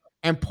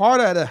 And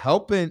part of the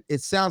helping,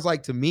 it sounds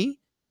like to me,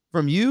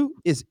 from you,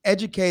 is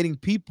educating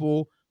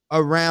people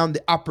around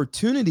the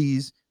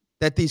opportunities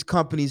that these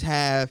companies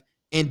have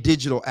in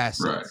digital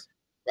assets,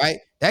 right?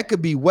 That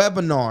could be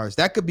webinars,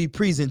 that could be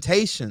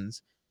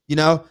presentations,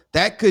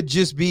 that could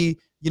just be,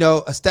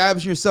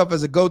 establishing yourself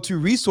as a go-to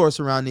resource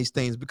around these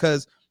things,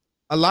 because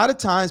a lot of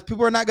times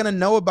people are not going to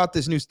know about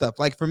this new stuff.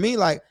 Like for me,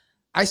 like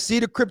I see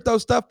the crypto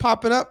stuff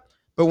popping up,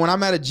 but when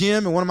I'm at a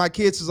gym and one of my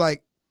kids is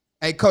like,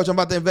 hey coach, I'm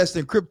about to invest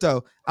in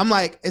crypto, I'm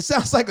like, it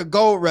sounds like a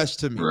gold rush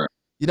to me,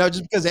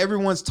 just because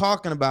everyone's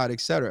talking about it,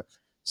 et cetera.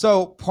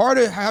 So part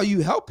of how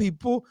you help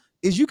people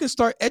is you can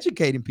start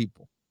educating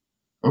people.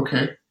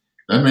 Okay.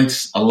 That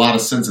makes a lot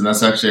of sense. And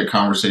that's actually a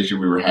conversation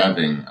we were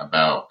having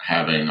about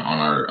having on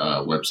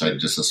our website,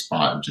 just a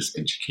spot of just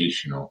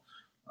educational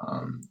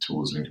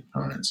tools and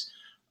components.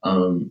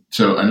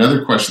 So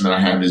another question that I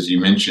have is, you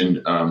mentioned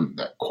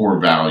that core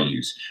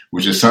values,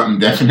 which is something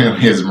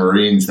definitely as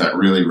Marines that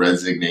really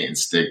resonate and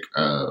stick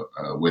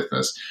with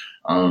us.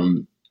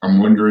 I'm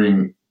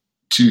wondering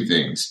two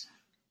things.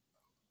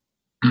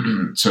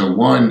 So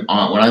one,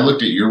 when I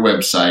looked at your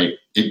website,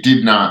 it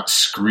did not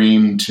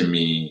scream to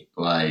me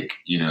like,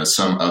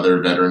 some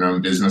other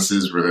veteran-owned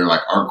businesses where they're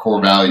like, our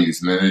core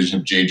values, and then they just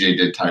have JJ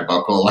did tie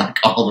buckle like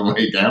all the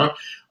way down.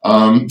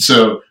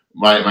 So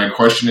my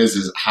question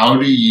is how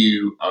do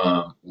you,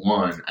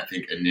 one, I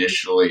think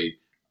initially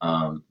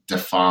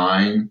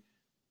define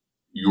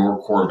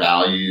your core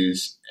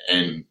values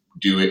and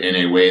do it in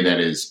a way that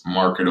is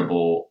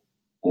marketable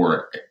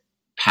or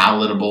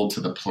palatable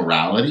to the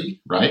plurality,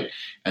 right?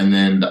 And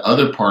then the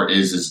other part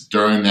is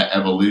during that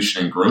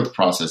evolution and growth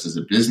process as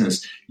a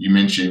business, you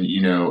mentioned,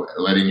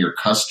 letting your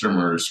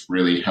customers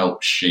really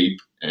help shape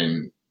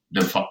and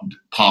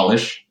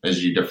polish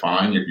as you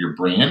define your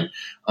brand.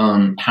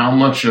 How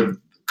much of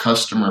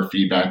customer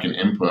feedback and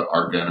input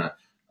are going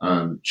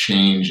to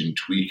change and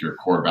tweak your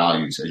core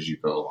values as you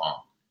go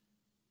along?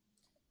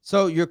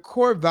 So your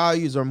core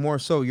values are more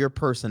so your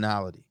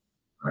personality.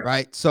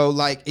 Right. So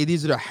like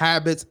these are the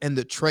habits and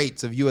the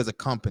traits of you as a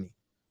company.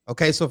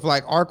 Okay. So for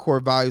like our core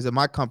values at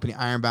my company,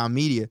 Ironbound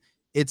Media,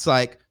 it's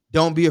like,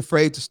 don't be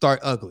afraid to start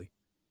ugly.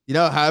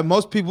 How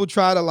most people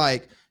try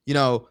to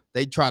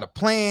they try to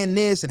plan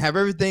this and have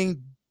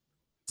everything,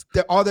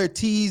 all their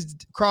T's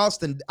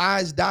crossed and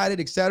I's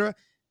dotted, etc.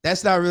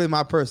 That's not really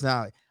my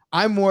personality.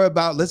 I'm more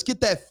about let's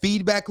get that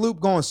feedback loop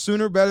going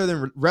sooner rather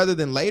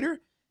than later,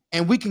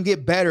 and we can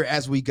get better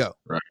as we go.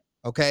 Right.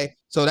 Okay.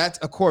 So that's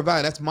a core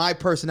value. That's my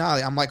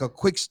personality. I'm like a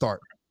quick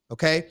start.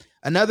 Okay.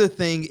 Another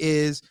thing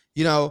is,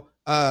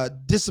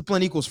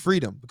 discipline equals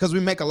freedom, because we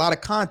make a lot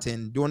of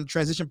content doing the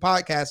transition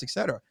podcast,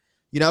 etc.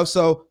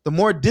 So the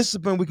more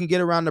discipline we can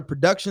get around the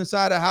production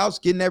side of the house,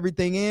 getting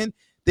everything in,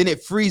 then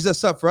it frees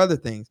us up for other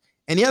things.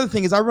 And the other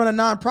thing is I run a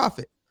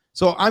nonprofit.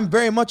 So I'm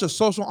very much a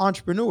social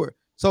entrepreneur.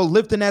 So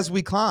lifting as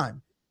we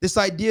climb. This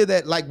idea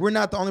that like we're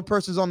not the only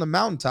persons on the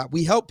mountaintop.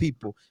 We help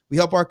people. We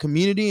help our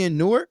community in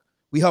Newark.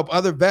 We help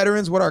other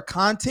veterans with our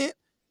content,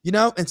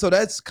 and so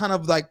that's kind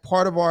of like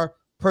part of our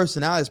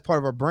personality, it's part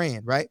of our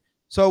brand, right?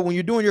 So when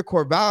you're doing your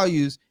core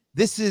values,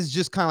 this is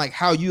just kind of like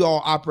how you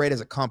all operate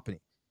as a company,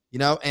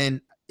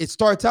 and it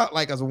starts out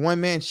like as a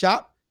one-man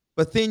shop,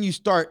 but then you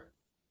start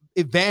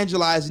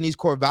evangelizing these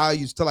core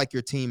values to like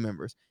your team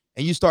members,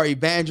 and you start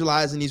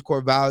evangelizing these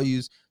core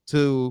values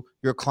to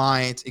your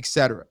clients,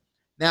 etc.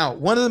 Now,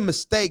 one of the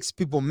mistakes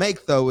people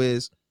make though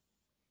is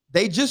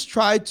they just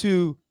try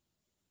to,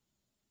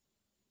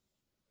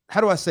 how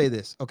do I say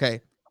this?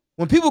 Okay.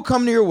 When people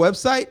come to your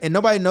website and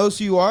nobody knows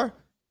who you are,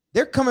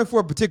 they're coming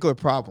for a particular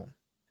problem.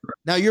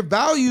 Now, your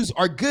values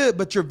are good,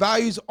 but your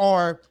values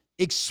are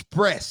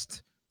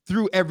expressed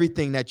through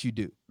everything that you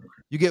do.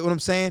 You get what I'm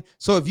saying?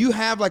 So if you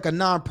have like a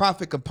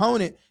nonprofit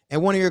component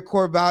and one of your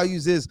core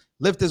values is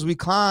lift as we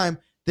climb,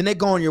 then they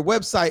go on your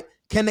website.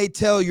 Can they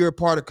tell you're a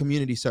part of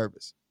community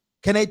service?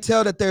 Can they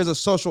tell that there's a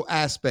social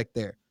aspect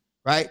there,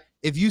 right?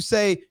 If you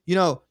say,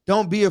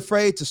 don't be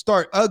afraid to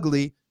start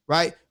ugly,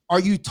 right? Are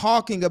you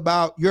talking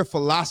about your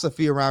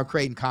philosophy around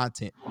creating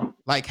content?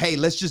 Like, hey,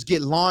 let's just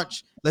get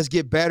launched. Let's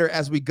get better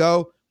as we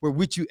go. We're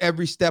with you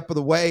every step of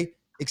the way,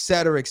 et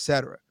cetera, et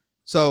cetera.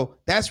 So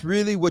that's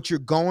really what you're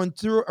going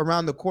through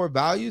around the core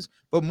values.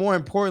 But more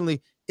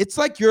importantly, it's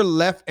like your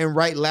left and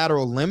right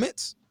lateral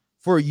limits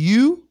for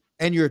you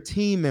and your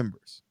team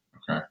members.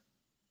 Okay.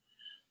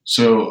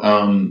 So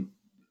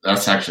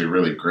that's actually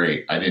really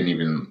great. I didn't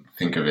even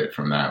think of it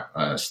from that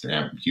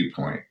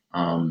viewpoint.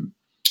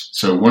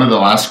 So one of the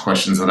last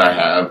questions that I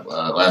have,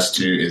 last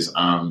two, is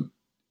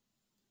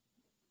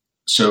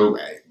so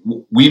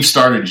we've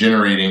started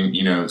generating,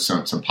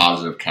 some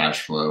positive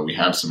cash flow. We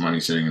have some money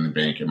sitting in the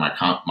bank, and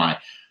my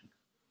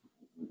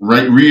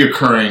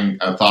reoccurring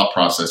thought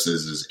process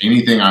is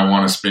anything I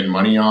want to spend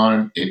money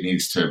on, it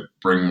needs to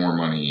bring more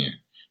money in,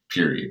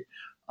 period.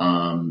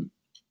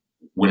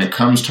 When it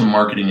comes to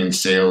marketing and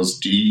sales,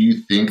 do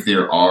you think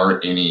there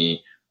are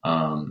any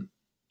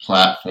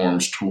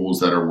platforms, tools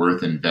that are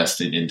worth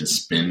investing in to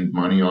spend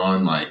money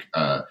on, like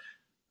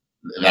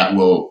that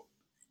will,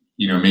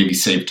 maybe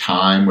save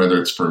time, whether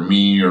it's for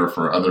me or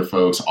for other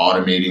folks,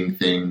 automating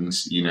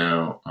things,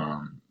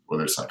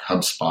 whether it's like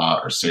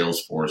HubSpot or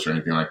Salesforce or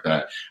anything like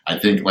that? I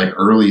think like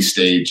early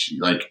stage,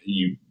 like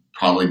you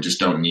probably just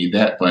don't need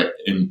that. But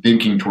in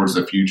thinking towards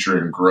the future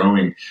and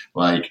growing,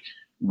 like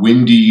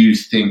when do you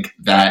think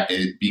that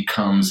it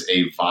becomes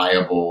a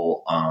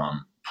viable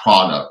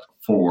product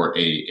for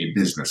a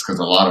business? Because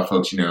a lot of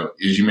folks,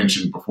 as you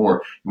mentioned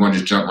before, you want to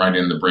just jump right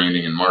into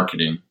branding and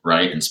marketing,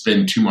 right? And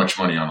spend too much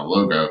money on a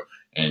logo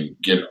and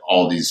get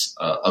all these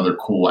other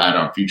cool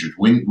add-on features.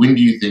 When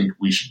do you think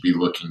we should be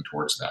looking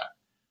towards that?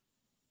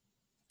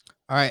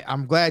 All right.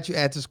 I'm glad you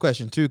asked this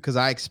question too, because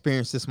I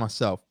experienced this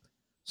myself.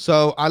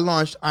 So I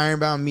launched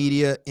Ironbound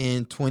Media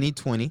in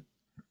 2020,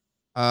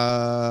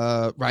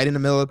 right in the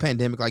middle of the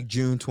pandemic, like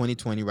June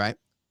 2020, right?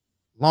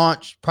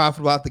 Launched,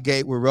 profitable out the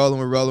gate. We're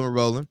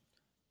rolling.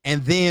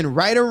 And then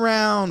right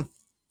around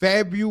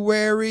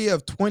February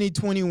of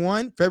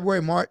 2021,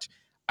 March,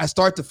 I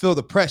start to feel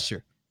the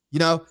pressure.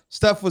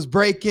 Stuff was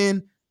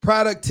breaking,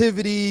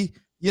 productivity.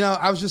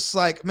 I was just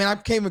like, man, I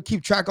came and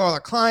keep track of all our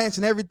clients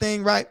and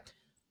everything, right?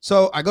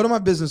 So I go to my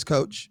business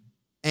coach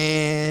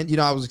and,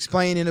 I was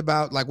explaining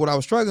about like what I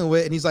was struggling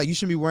with. And he's like, you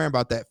shouldn't be worrying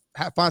about that.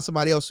 Find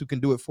somebody else who can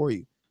do it for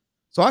you.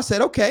 So I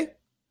said, okay.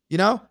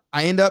 I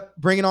end up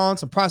bringing on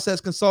some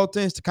process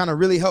consultants to kind of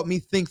really help me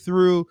think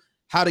through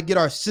how to get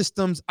our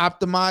systems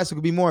optimized so it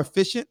could be more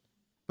efficient.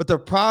 But the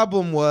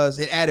problem was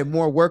it added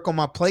more work on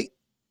my plate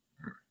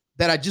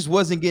that I just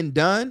wasn't getting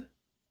done.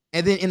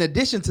 And then in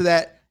addition to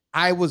that,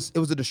 it was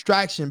a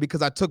distraction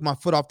because I took my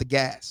foot off the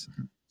gas.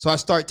 So I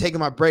started taking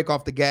my brake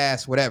off the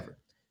gas, whatever.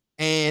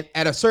 And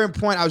at a certain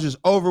point, I was just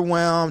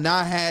overwhelmed. Now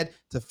I had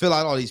to fill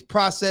out all these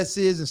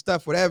processes and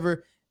stuff,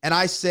 whatever. And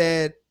I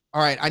said,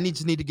 all right, I need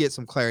to get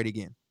some clarity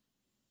again.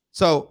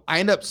 So I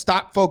ended up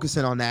stopped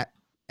focusing on that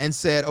and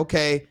said,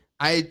 okay,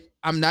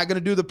 I'm not going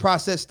to do the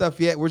process stuff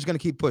yet. We're just going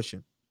to keep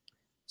pushing.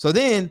 So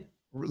then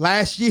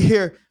last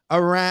year,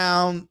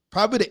 around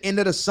probably the end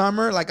of the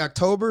summer, like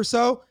October or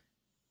so,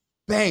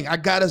 bang, I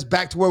got us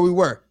back to where we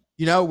were,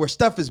 where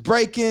stuff is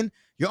breaking.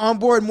 You're on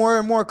board more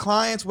and more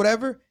clients,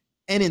 whatever.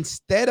 And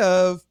instead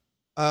of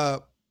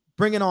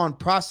bringing on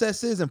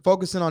processes and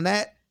focusing on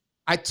that,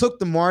 I took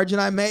the margin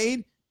I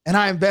made and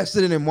I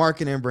invested it in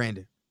marketing and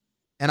branding.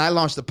 And I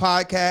launched a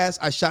podcast.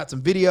 I shot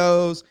some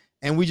videos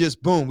and we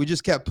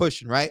just kept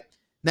pushing, right?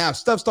 Now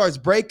stuff starts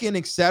breaking,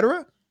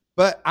 etc.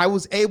 But I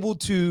was able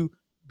to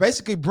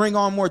basically bring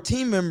on more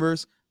team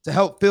members to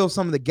help fill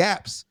some of the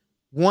gaps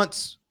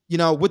once,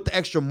 with the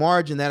extra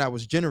margin that I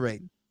was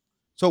generating.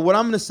 So what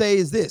I'm going to say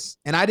is this,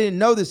 and I didn't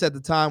know this at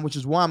the time, which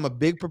is why I'm a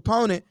big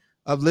proponent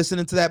of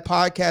listening to that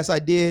podcast I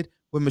did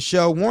with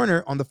Michelle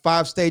Warner on the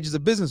 5 stages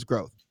of business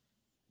growth.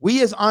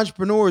 We as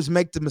entrepreneurs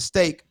make the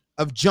mistake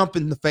of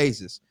jumping the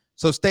phases.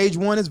 So stage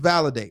 1 is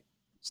validate.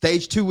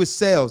 Stage 2 is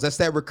sales. That's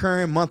that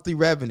recurring monthly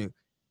revenue.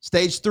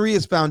 Stage 3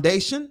 is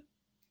foundation.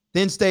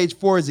 Then stage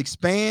 4 is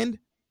expand.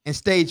 And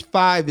stage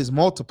 5 is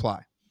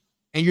multiply.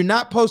 And you're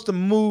not supposed to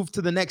move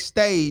to the next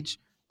stage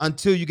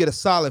until you get a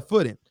solid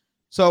footing.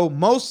 So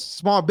most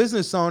small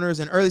business owners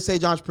and early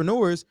stage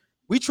entrepreneurs,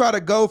 we try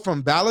to go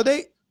from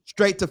validate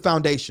straight to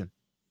foundation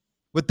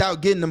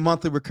without getting the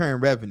monthly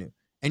recurring revenue.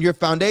 And your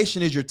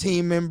foundation is your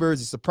team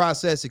members, it's the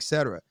process,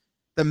 etc.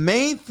 The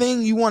main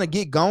thing you want to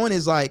get going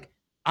is like,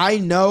 I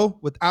know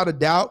without a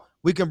doubt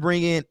we can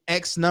bring in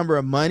X number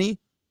of money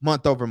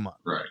month over month.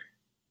 Right.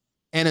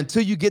 And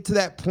until you get to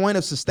that point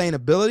of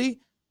sustainability,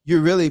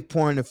 you're really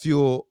pouring the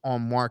fuel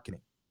on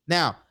marketing.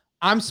 Now,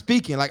 I'm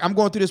speaking, like I'm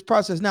going through this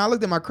process now. I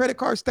looked at my credit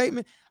card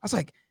statement. I was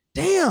like,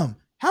 damn,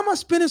 how am I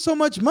spending so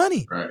much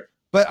money? Right.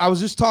 But I was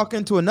just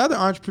talking to another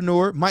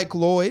entrepreneur, Mike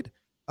Lloyd,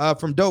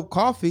 from Dope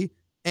Coffee,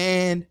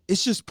 and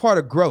it's just part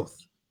of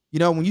growth.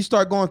 When you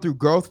start going through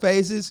growth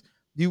phases,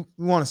 you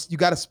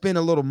got to spend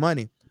a little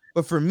money.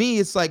 But for me,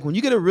 it's like when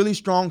you get a really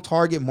strong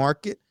target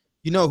market,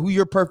 you know who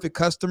your perfect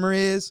customer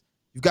is,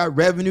 you've got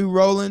revenue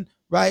rolling,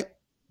 right?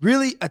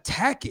 Really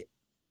attack it,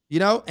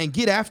 and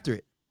get after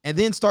it. And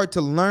then start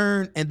to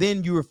learn, and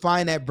then you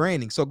refine that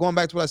branding. So going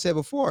back to what I said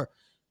before,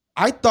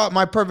 I thought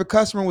my perfect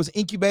customer was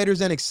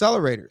incubators and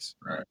accelerators.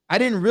 Right. I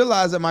didn't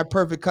realize that my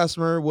perfect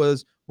customer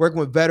was working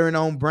with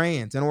veteran-owned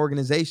brands and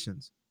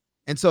organizations.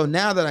 And so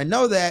now that I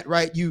know that,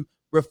 right, you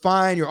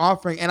refine your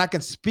offering, and I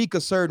can speak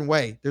a certain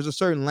way. There's a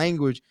certain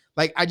language.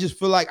 Like, I just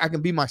feel like I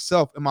can be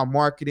myself in my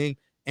marketing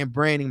and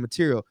branding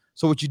material.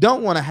 So what you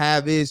don't want to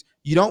have is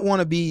you don't want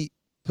to be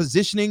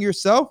positioning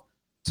yourself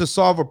to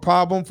solve a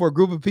problem for a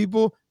group of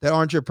people that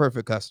aren't your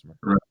perfect customer,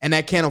 right, and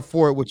that can't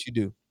afford what you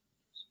do.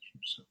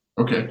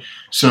 Okay.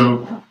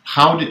 So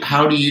how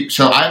do you,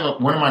 so I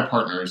have one of my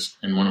partners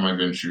in one of my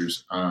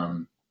ventures,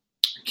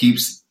 he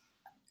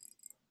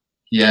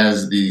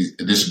has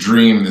this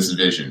dream, this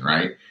vision,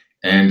 right?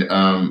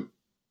 And,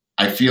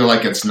 I feel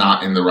like it's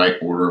not in the right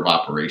order of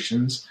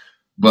operations,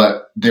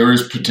 but there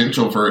is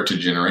potential for it to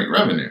generate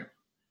revenue.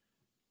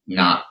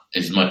 Not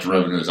as much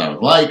revenue as I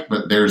would like,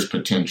 but there's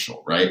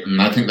potential, right?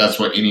 And I think that's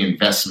what any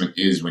investment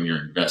is when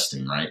you're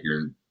investing, right?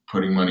 You're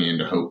putting money in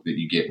to hope that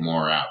you get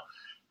more out.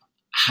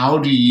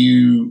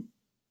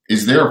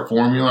 Is there a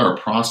formula or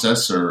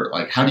process, or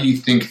like, how do you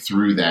think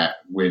through that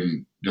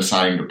when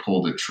deciding to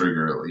pull the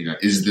trigger?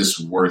 Is this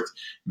worth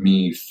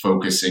me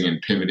focusing and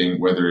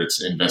pivoting, whether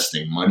it's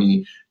investing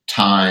money,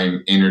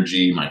 time,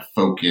 energy, my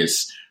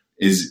focus?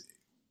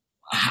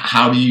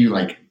 How do you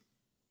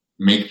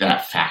make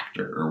that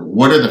factor, or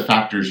what are the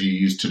factors you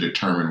use to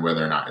determine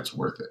whether or not it's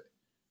worth it?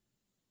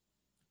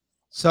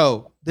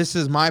 So this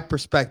is my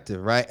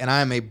perspective, right? And I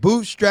am a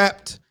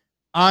bootstrapped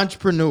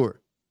entrepreneur.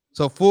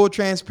 So full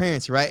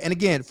transparency, right? And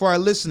again, for our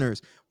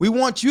listeners, we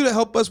want you to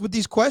help us with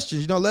these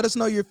questions. Let us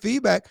know your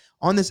feedback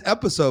on this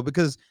episode,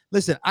 because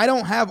listen, I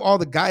don't have all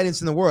the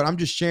guidance in the world. I'm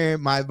just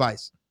sharing my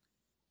advice.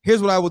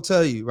 Here's what I will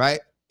tell you, right?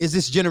 Is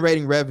this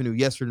generating revenue?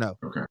 Yes or no?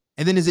 Okay.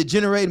 And then is it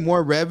generating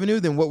more revenue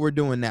than what we're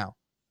doing now?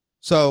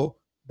 So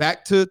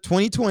back to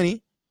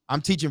 2020,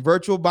 I'm teaching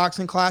virtual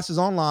boxing classes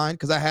online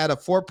because I had a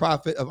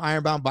for-profit of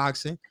Ironbound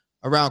Boxing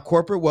around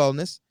corporate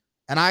wellness.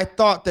 And I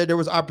thought that there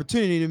was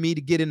opportunity to me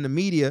to get into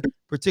media,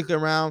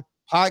 particularly around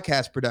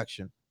podcast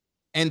production.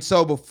 And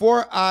so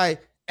before I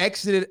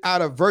exited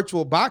out of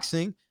virtual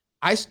boxing,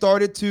 I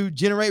started to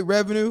generate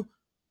revenue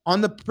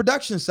on the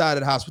production side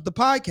of the house with the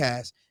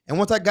podcast. And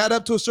once I got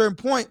up to a certain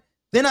point,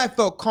 then I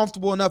felt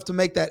comfortable enough to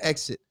make that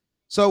exit.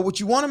 So what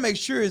you want to make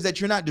sure is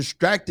that you're not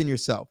distracting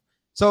yourself.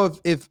 So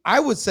if I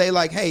would say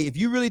hey, if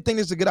you really think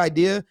it's a good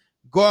idea,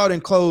 go out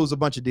and close a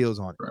bunch of deals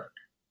on it. Right.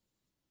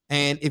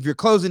 And if you're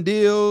closing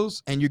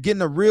deals and you're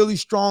getting a really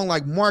strong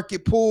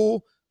market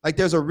pull,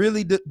 there's a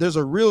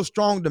real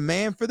strong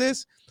demand for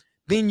this,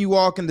 then you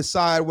all can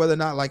decide whether or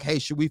not hey,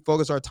 should we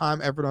focus our time,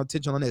 effort, and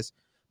attention on this?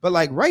 But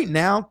right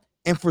now,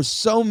 and for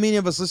so many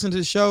of us listening to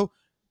the show,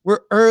 we're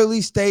early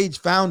stage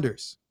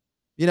founders.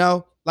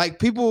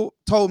 People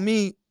told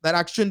me that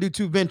I shouldn't do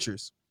 2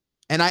 ventures.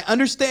 And I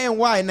understand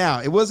why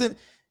now. It wasn't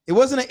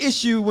an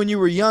issue when you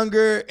were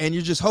younger and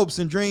you're just hopes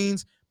and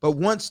dreams. But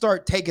once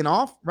start taking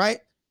off, right,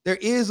 there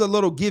is a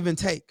little give and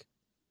take.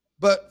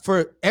 But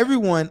for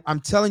everyone, I'm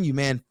telling you,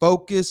 man,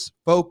 focus,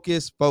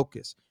 focus,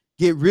 focus.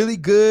 Get really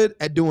good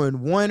at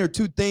doing 1 or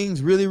 2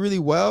 things really, really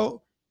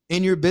well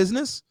in your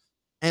business,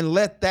 and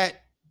let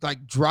that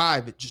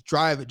drive it,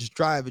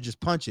 just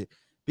punch it.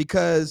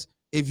 Because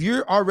if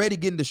you're already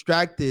getting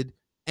distracted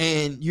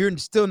and you're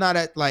still not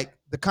at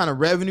the kind of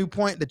revenue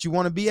point that you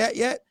want to be at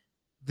yet,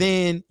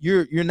 then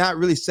you're not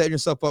really setting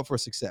yourself up for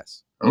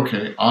success.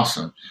 Okay,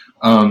 awesome.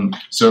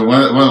 So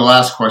one of the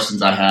last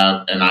questions I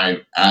have, and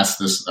I've asked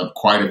this of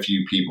quite a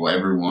few people,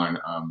 everyone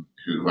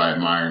who I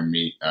admire and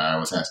meet, I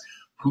was asked,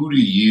 who do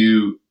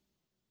you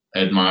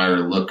admire,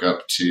 look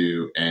up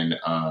to, and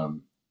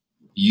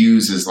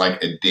use as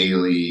like a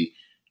daily,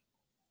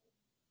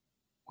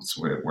 what's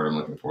the word I'm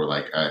looking for?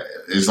 Like,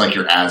 is like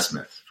your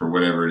azimuth for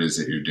whatever it is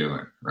that you're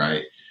doing,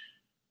 right?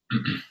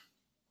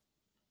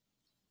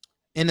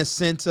 In a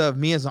sense of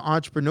me as an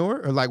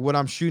entrepreneur, or like what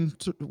I'm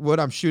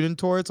shooting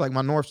towards, like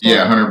my North Star?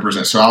 Yeah,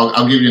 100%. So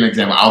I'll give you an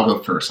example. I'll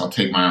go first. I'll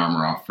take my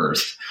armor off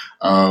first.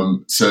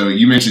 So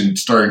you mentioned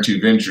starting two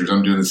ventures.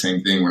 I'm doing the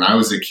same thing. When I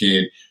was a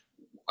kid,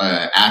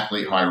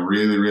 athlete who I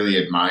really, really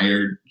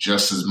admired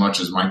just as much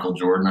as Michael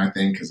Jordan, I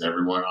think, because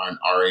everyone on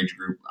our age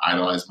group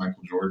idolized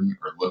Michael Jordan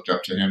or looked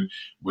up to him,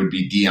 would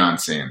be Deion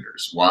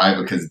Sanders. Why?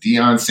 Because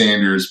Deion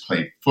Sanders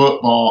played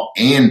football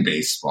and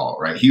baseball,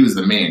 right? He was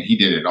the man. He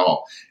did it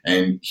all.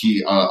 And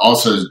he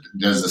also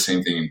does the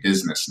same thing in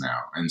business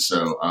now. And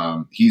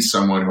so he's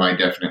someone who I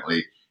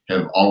definitely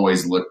have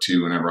always looked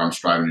to whenever I'm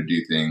striving to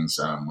do things.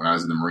 When I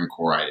was in the Marine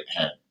Corps, I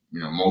had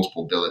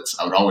multiple billets.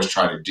 I would always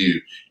try to do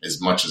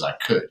as much as I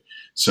could.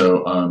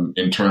 So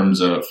in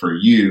terms of for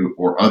you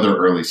or other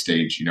early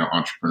stage,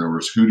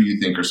 entrepreneurs, who do you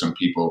think are some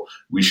people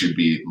we should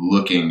be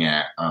looking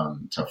at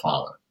to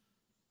follow?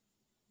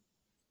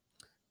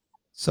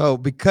 So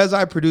because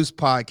I produce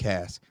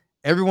podcasts,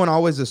 everyone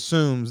always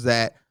assumes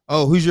that,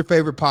 oh, who's your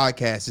favorite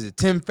podcast? Is it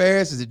Tim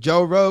Ferriss? Is it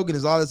Joe Rogan?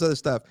 Is all this other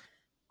stuff?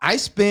 I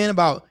spend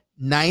about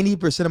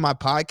 90% of my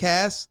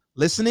podcasts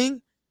listening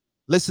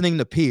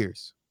to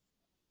peers,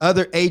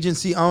 other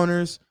agency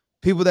owners,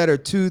 people that are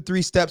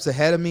 2-3 steps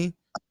ahead of me.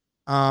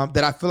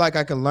 That I feel like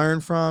I can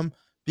learn from,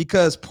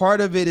 because part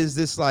of it is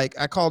this, like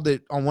I called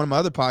it on one of my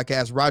other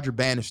podcasts, Roger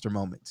Bannister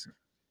moments.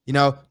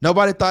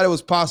 Nobody thought it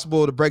was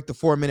possible to break the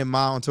 4-minute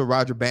mile until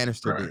Roger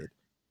Bannister did.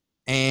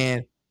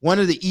 And one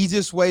of the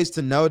easiest ways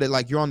to know that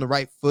like you're on the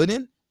right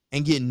footing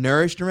and get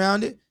nourished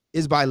around it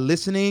is by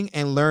listening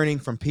and learning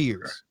from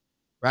peers.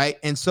 Right.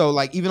 And so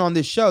like even on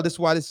this show, this is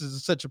why this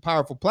is such a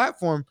powerful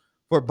platform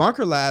for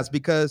Bunker Labs,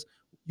 because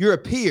you're a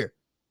peer,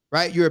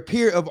 right? You're a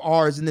peer of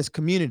ours in this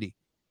community.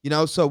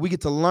 So we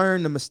get to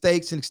learn the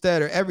mistakes and et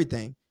cetera,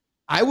 everything.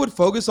 I would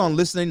focus on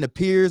listening to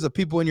peers of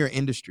people in your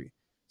industry.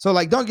 So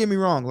like, don't get me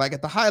wrong. Like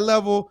at the high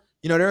level,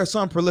 there are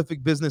some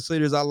prolific business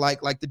leaders I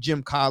like the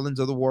Jim Collins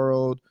of the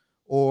world,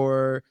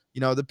 or,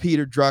 the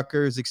Peter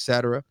Druckers, et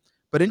cetera.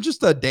 But in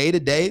just a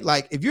day-to-day,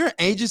 like if you're an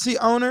agency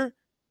owner,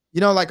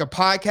 like a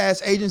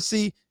podcast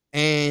agency,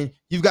 and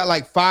you've got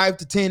like 5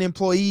 to 10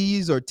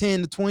 employees or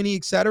 10 to 20,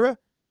 et cetera,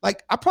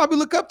 like I probably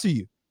look up to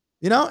you.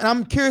 And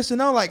I'm curious to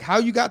know like how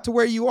you got to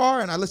where you are.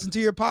 And I listen to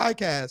your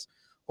podcast,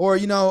 or,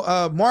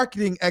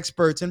 marketing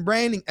experts and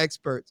branding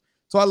experts.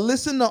 So I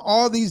listen to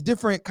all these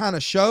different kind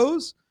of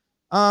shows.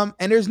 And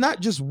there's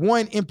not just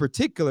one in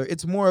particular.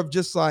 It's more of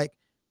just like,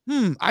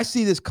 I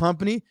see this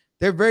company.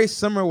 They're very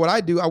similar to what I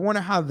do. I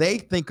wonder how they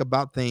think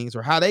about things,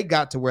 or how they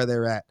got to where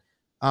they're at,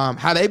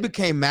 how they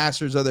became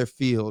masters of their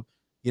field,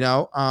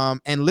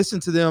 and listen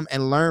to them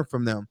and learn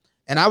from them.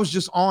 And I'm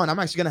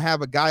actually going to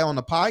have a guy on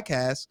the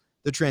podcast,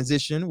 The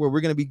Transition, where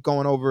we're going to be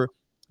going over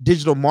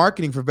digital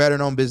marketing for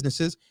veteran-owned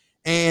businesses.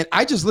 And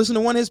I just listened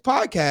to one of his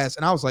podcasts,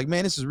 and I was like,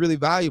 man, this is really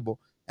valuable.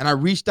 And I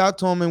reached out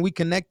to him and we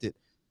connected.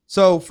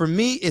 So for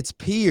me, it's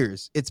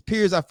peers. It's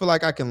peers I feel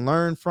like I can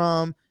learn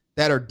from,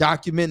 that are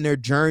documenting their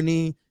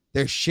journey.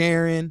 They're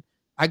sharing.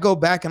 I go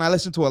back and I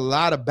listen to a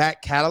lot of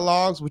back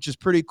catalogs, which is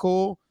pretty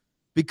cool,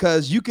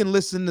 because you can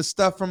listen to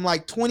stuff from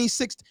like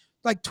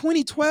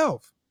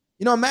 2012.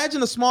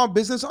 Imagine a small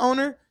business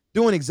owner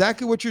doing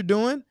exactly what you're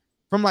doing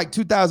from like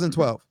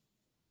 2012.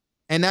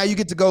 And now you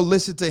get to go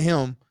listen to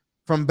him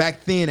from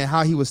back then and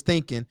how he was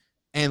thinking,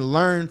 and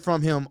learn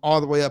from him all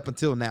the way up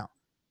until now.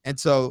 And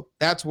so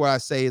that's what I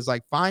say is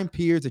like, find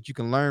peers that you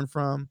can learn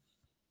from,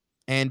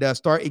 and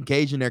start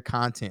engaging their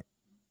content.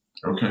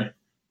 Okay.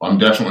 Well, I'm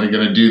definitely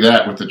going to do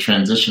that with the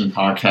Transition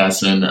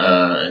podcast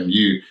and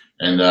you.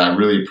 And I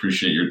really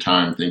appreciate your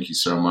time. Thank you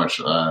so much.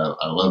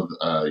 I love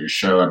your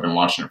show. I've been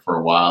watching it for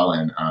a while,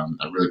 and I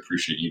really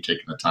appreciate you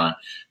taking the time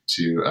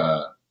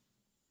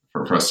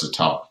for us to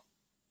talk.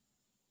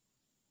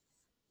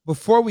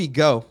 Before we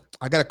go,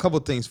 I got a couple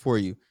things for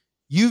you.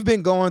 You've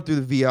been going through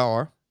the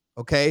VR,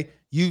 okay?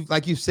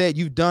 Like you said,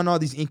 you've done all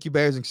these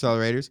incubators and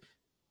accelerators,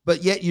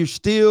 but yet you're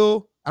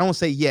still, I don't want to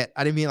say yet,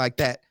 I didn't mean like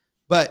that,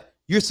 but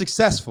you're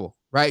successful,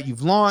 right?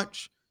 You've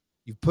launched,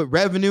 you've put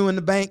revenue in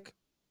the bank.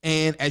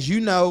 And as you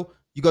know,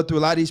 you go through a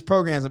lot of these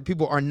programs and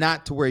people are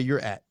not to where you're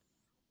at.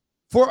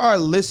 For our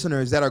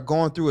listeners that are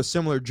going through a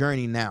similar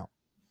journey now,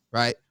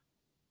 right?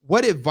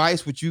 What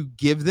advice would you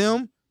give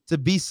them to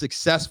be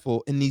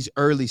successful in these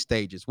early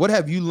stages? What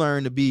have you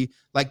learned to be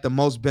like the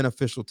most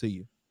beneficial to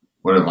you?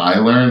 What have I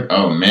learned?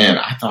 Oh man,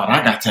 I thought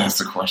I got to ask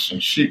the question.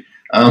 Shoot.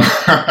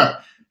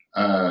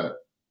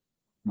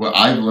 What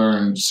I've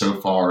learned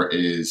so far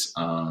is,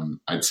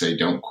 I'd say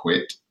don't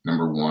quit.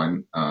 Number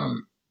one,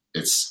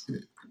 it's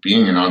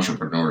being an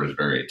entrepreneur is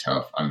very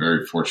tough. I'm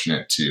very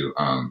fortunate to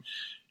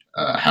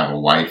have a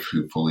wife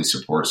who fully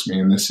supports me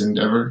in this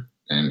endeavor,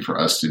 and for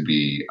us to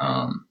be,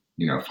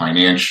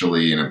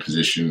 financially in a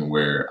position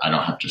where I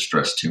don't have to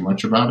stress too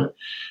much about it.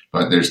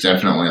 But there's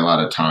definitely a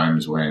lot of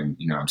times when,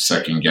 I'm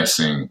second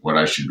guessing what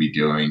I should be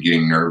doing,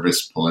 getting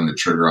nervous, pulling the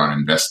trigger on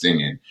investing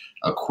in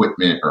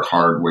equipment or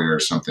hardware or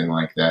something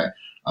like that.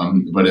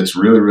 But it's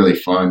really, really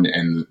fun.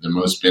 And the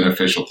most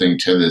beneficial thing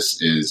to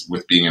this is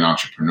with being an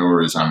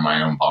entrepreneur is I'm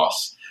my own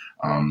boss.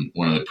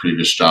 One of the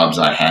previous jobs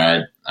I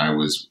had,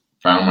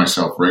 found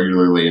myself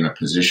regularly in a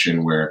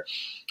position where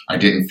I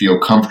didn't feel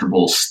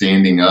comfortable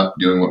standing up,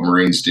 doing what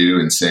Marines do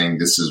and saying,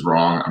 this is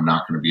wrong, I'm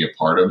not going to be a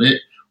part of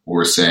it,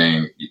 or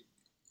saying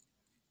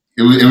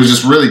it was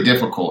just really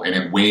difficult, and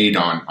it weighed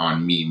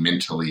on me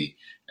mentally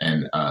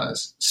and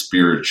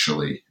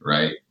spiritually,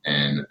 right?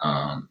 And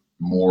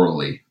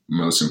morally,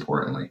 most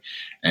importantly.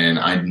 And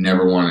I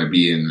never want to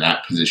be in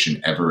that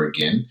position ever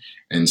again.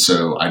 And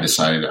so I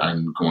decided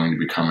I'm going to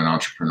become an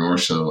entrepreneur,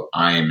 so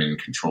I am in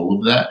control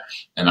of that.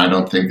 And I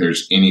don't think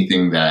there's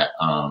anything that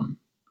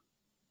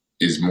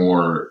is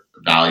more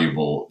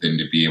valuable than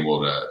to be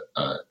able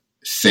to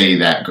say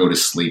that, go to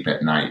sleep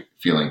at night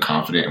feeling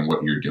confident in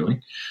what you're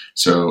doing.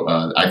 So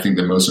I think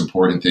the most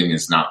important thing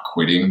is not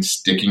quitting,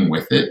 sticking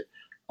with it,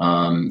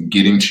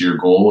 getting to your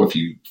goal. If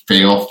you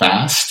fail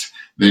fast,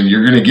 then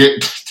you're going to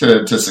get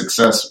to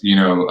success,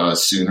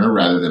 sooner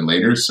rather than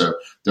later. So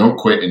don't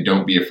quit and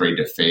don't be afraid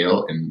to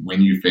fail. And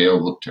when you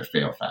fail, look to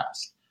fail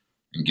fast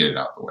and get it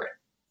out the way.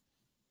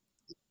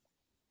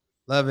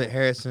 Love it,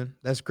 Harrison.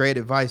 That's great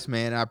advice,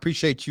 man. I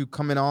appreciate you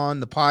coming on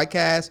the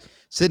podcast,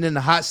 sitting in the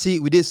hot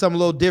seat. We did something a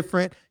little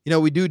different.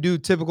 We do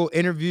typical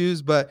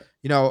interviews, but,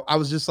 I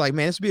was just like,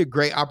 man, this would be a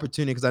great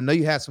opportunity because I know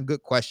you had some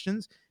good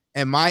questions.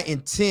 And my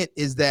intent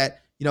is that,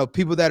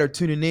 people that are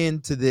tuning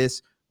in to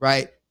this,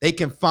 right, they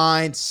can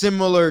find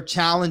similar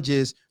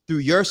challenges through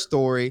your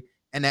story.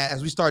 And that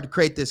as we start to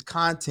create this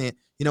content,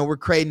 we're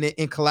creating it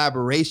in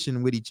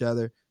collaboration with each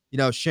other,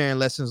 sharing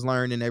lessons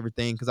learned and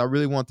everything. Because I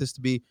really want this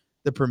to be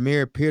the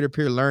premier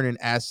peer-to-peer learning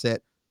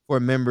asset for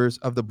members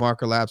of the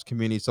Bunker Labs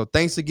community. So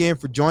thanks again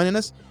for joining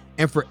us.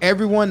 And for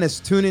everyone that's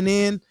tuning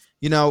in,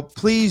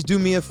 please do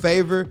me a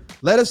favor.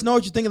 Let us know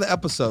what you think of the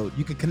episode.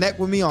 You can connect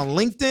with me on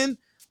LinkedIn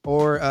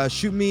or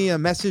shoot me a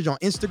message on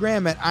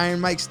Instagram at Iron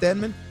Mike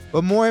Stedman.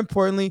 But more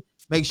importantly,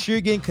 make sure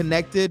you're getting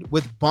connected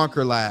with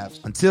Bunker Labs.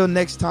 Until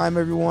next time,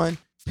 everyone,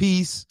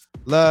 peace,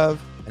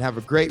 love, and have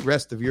a great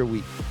rest of your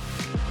week.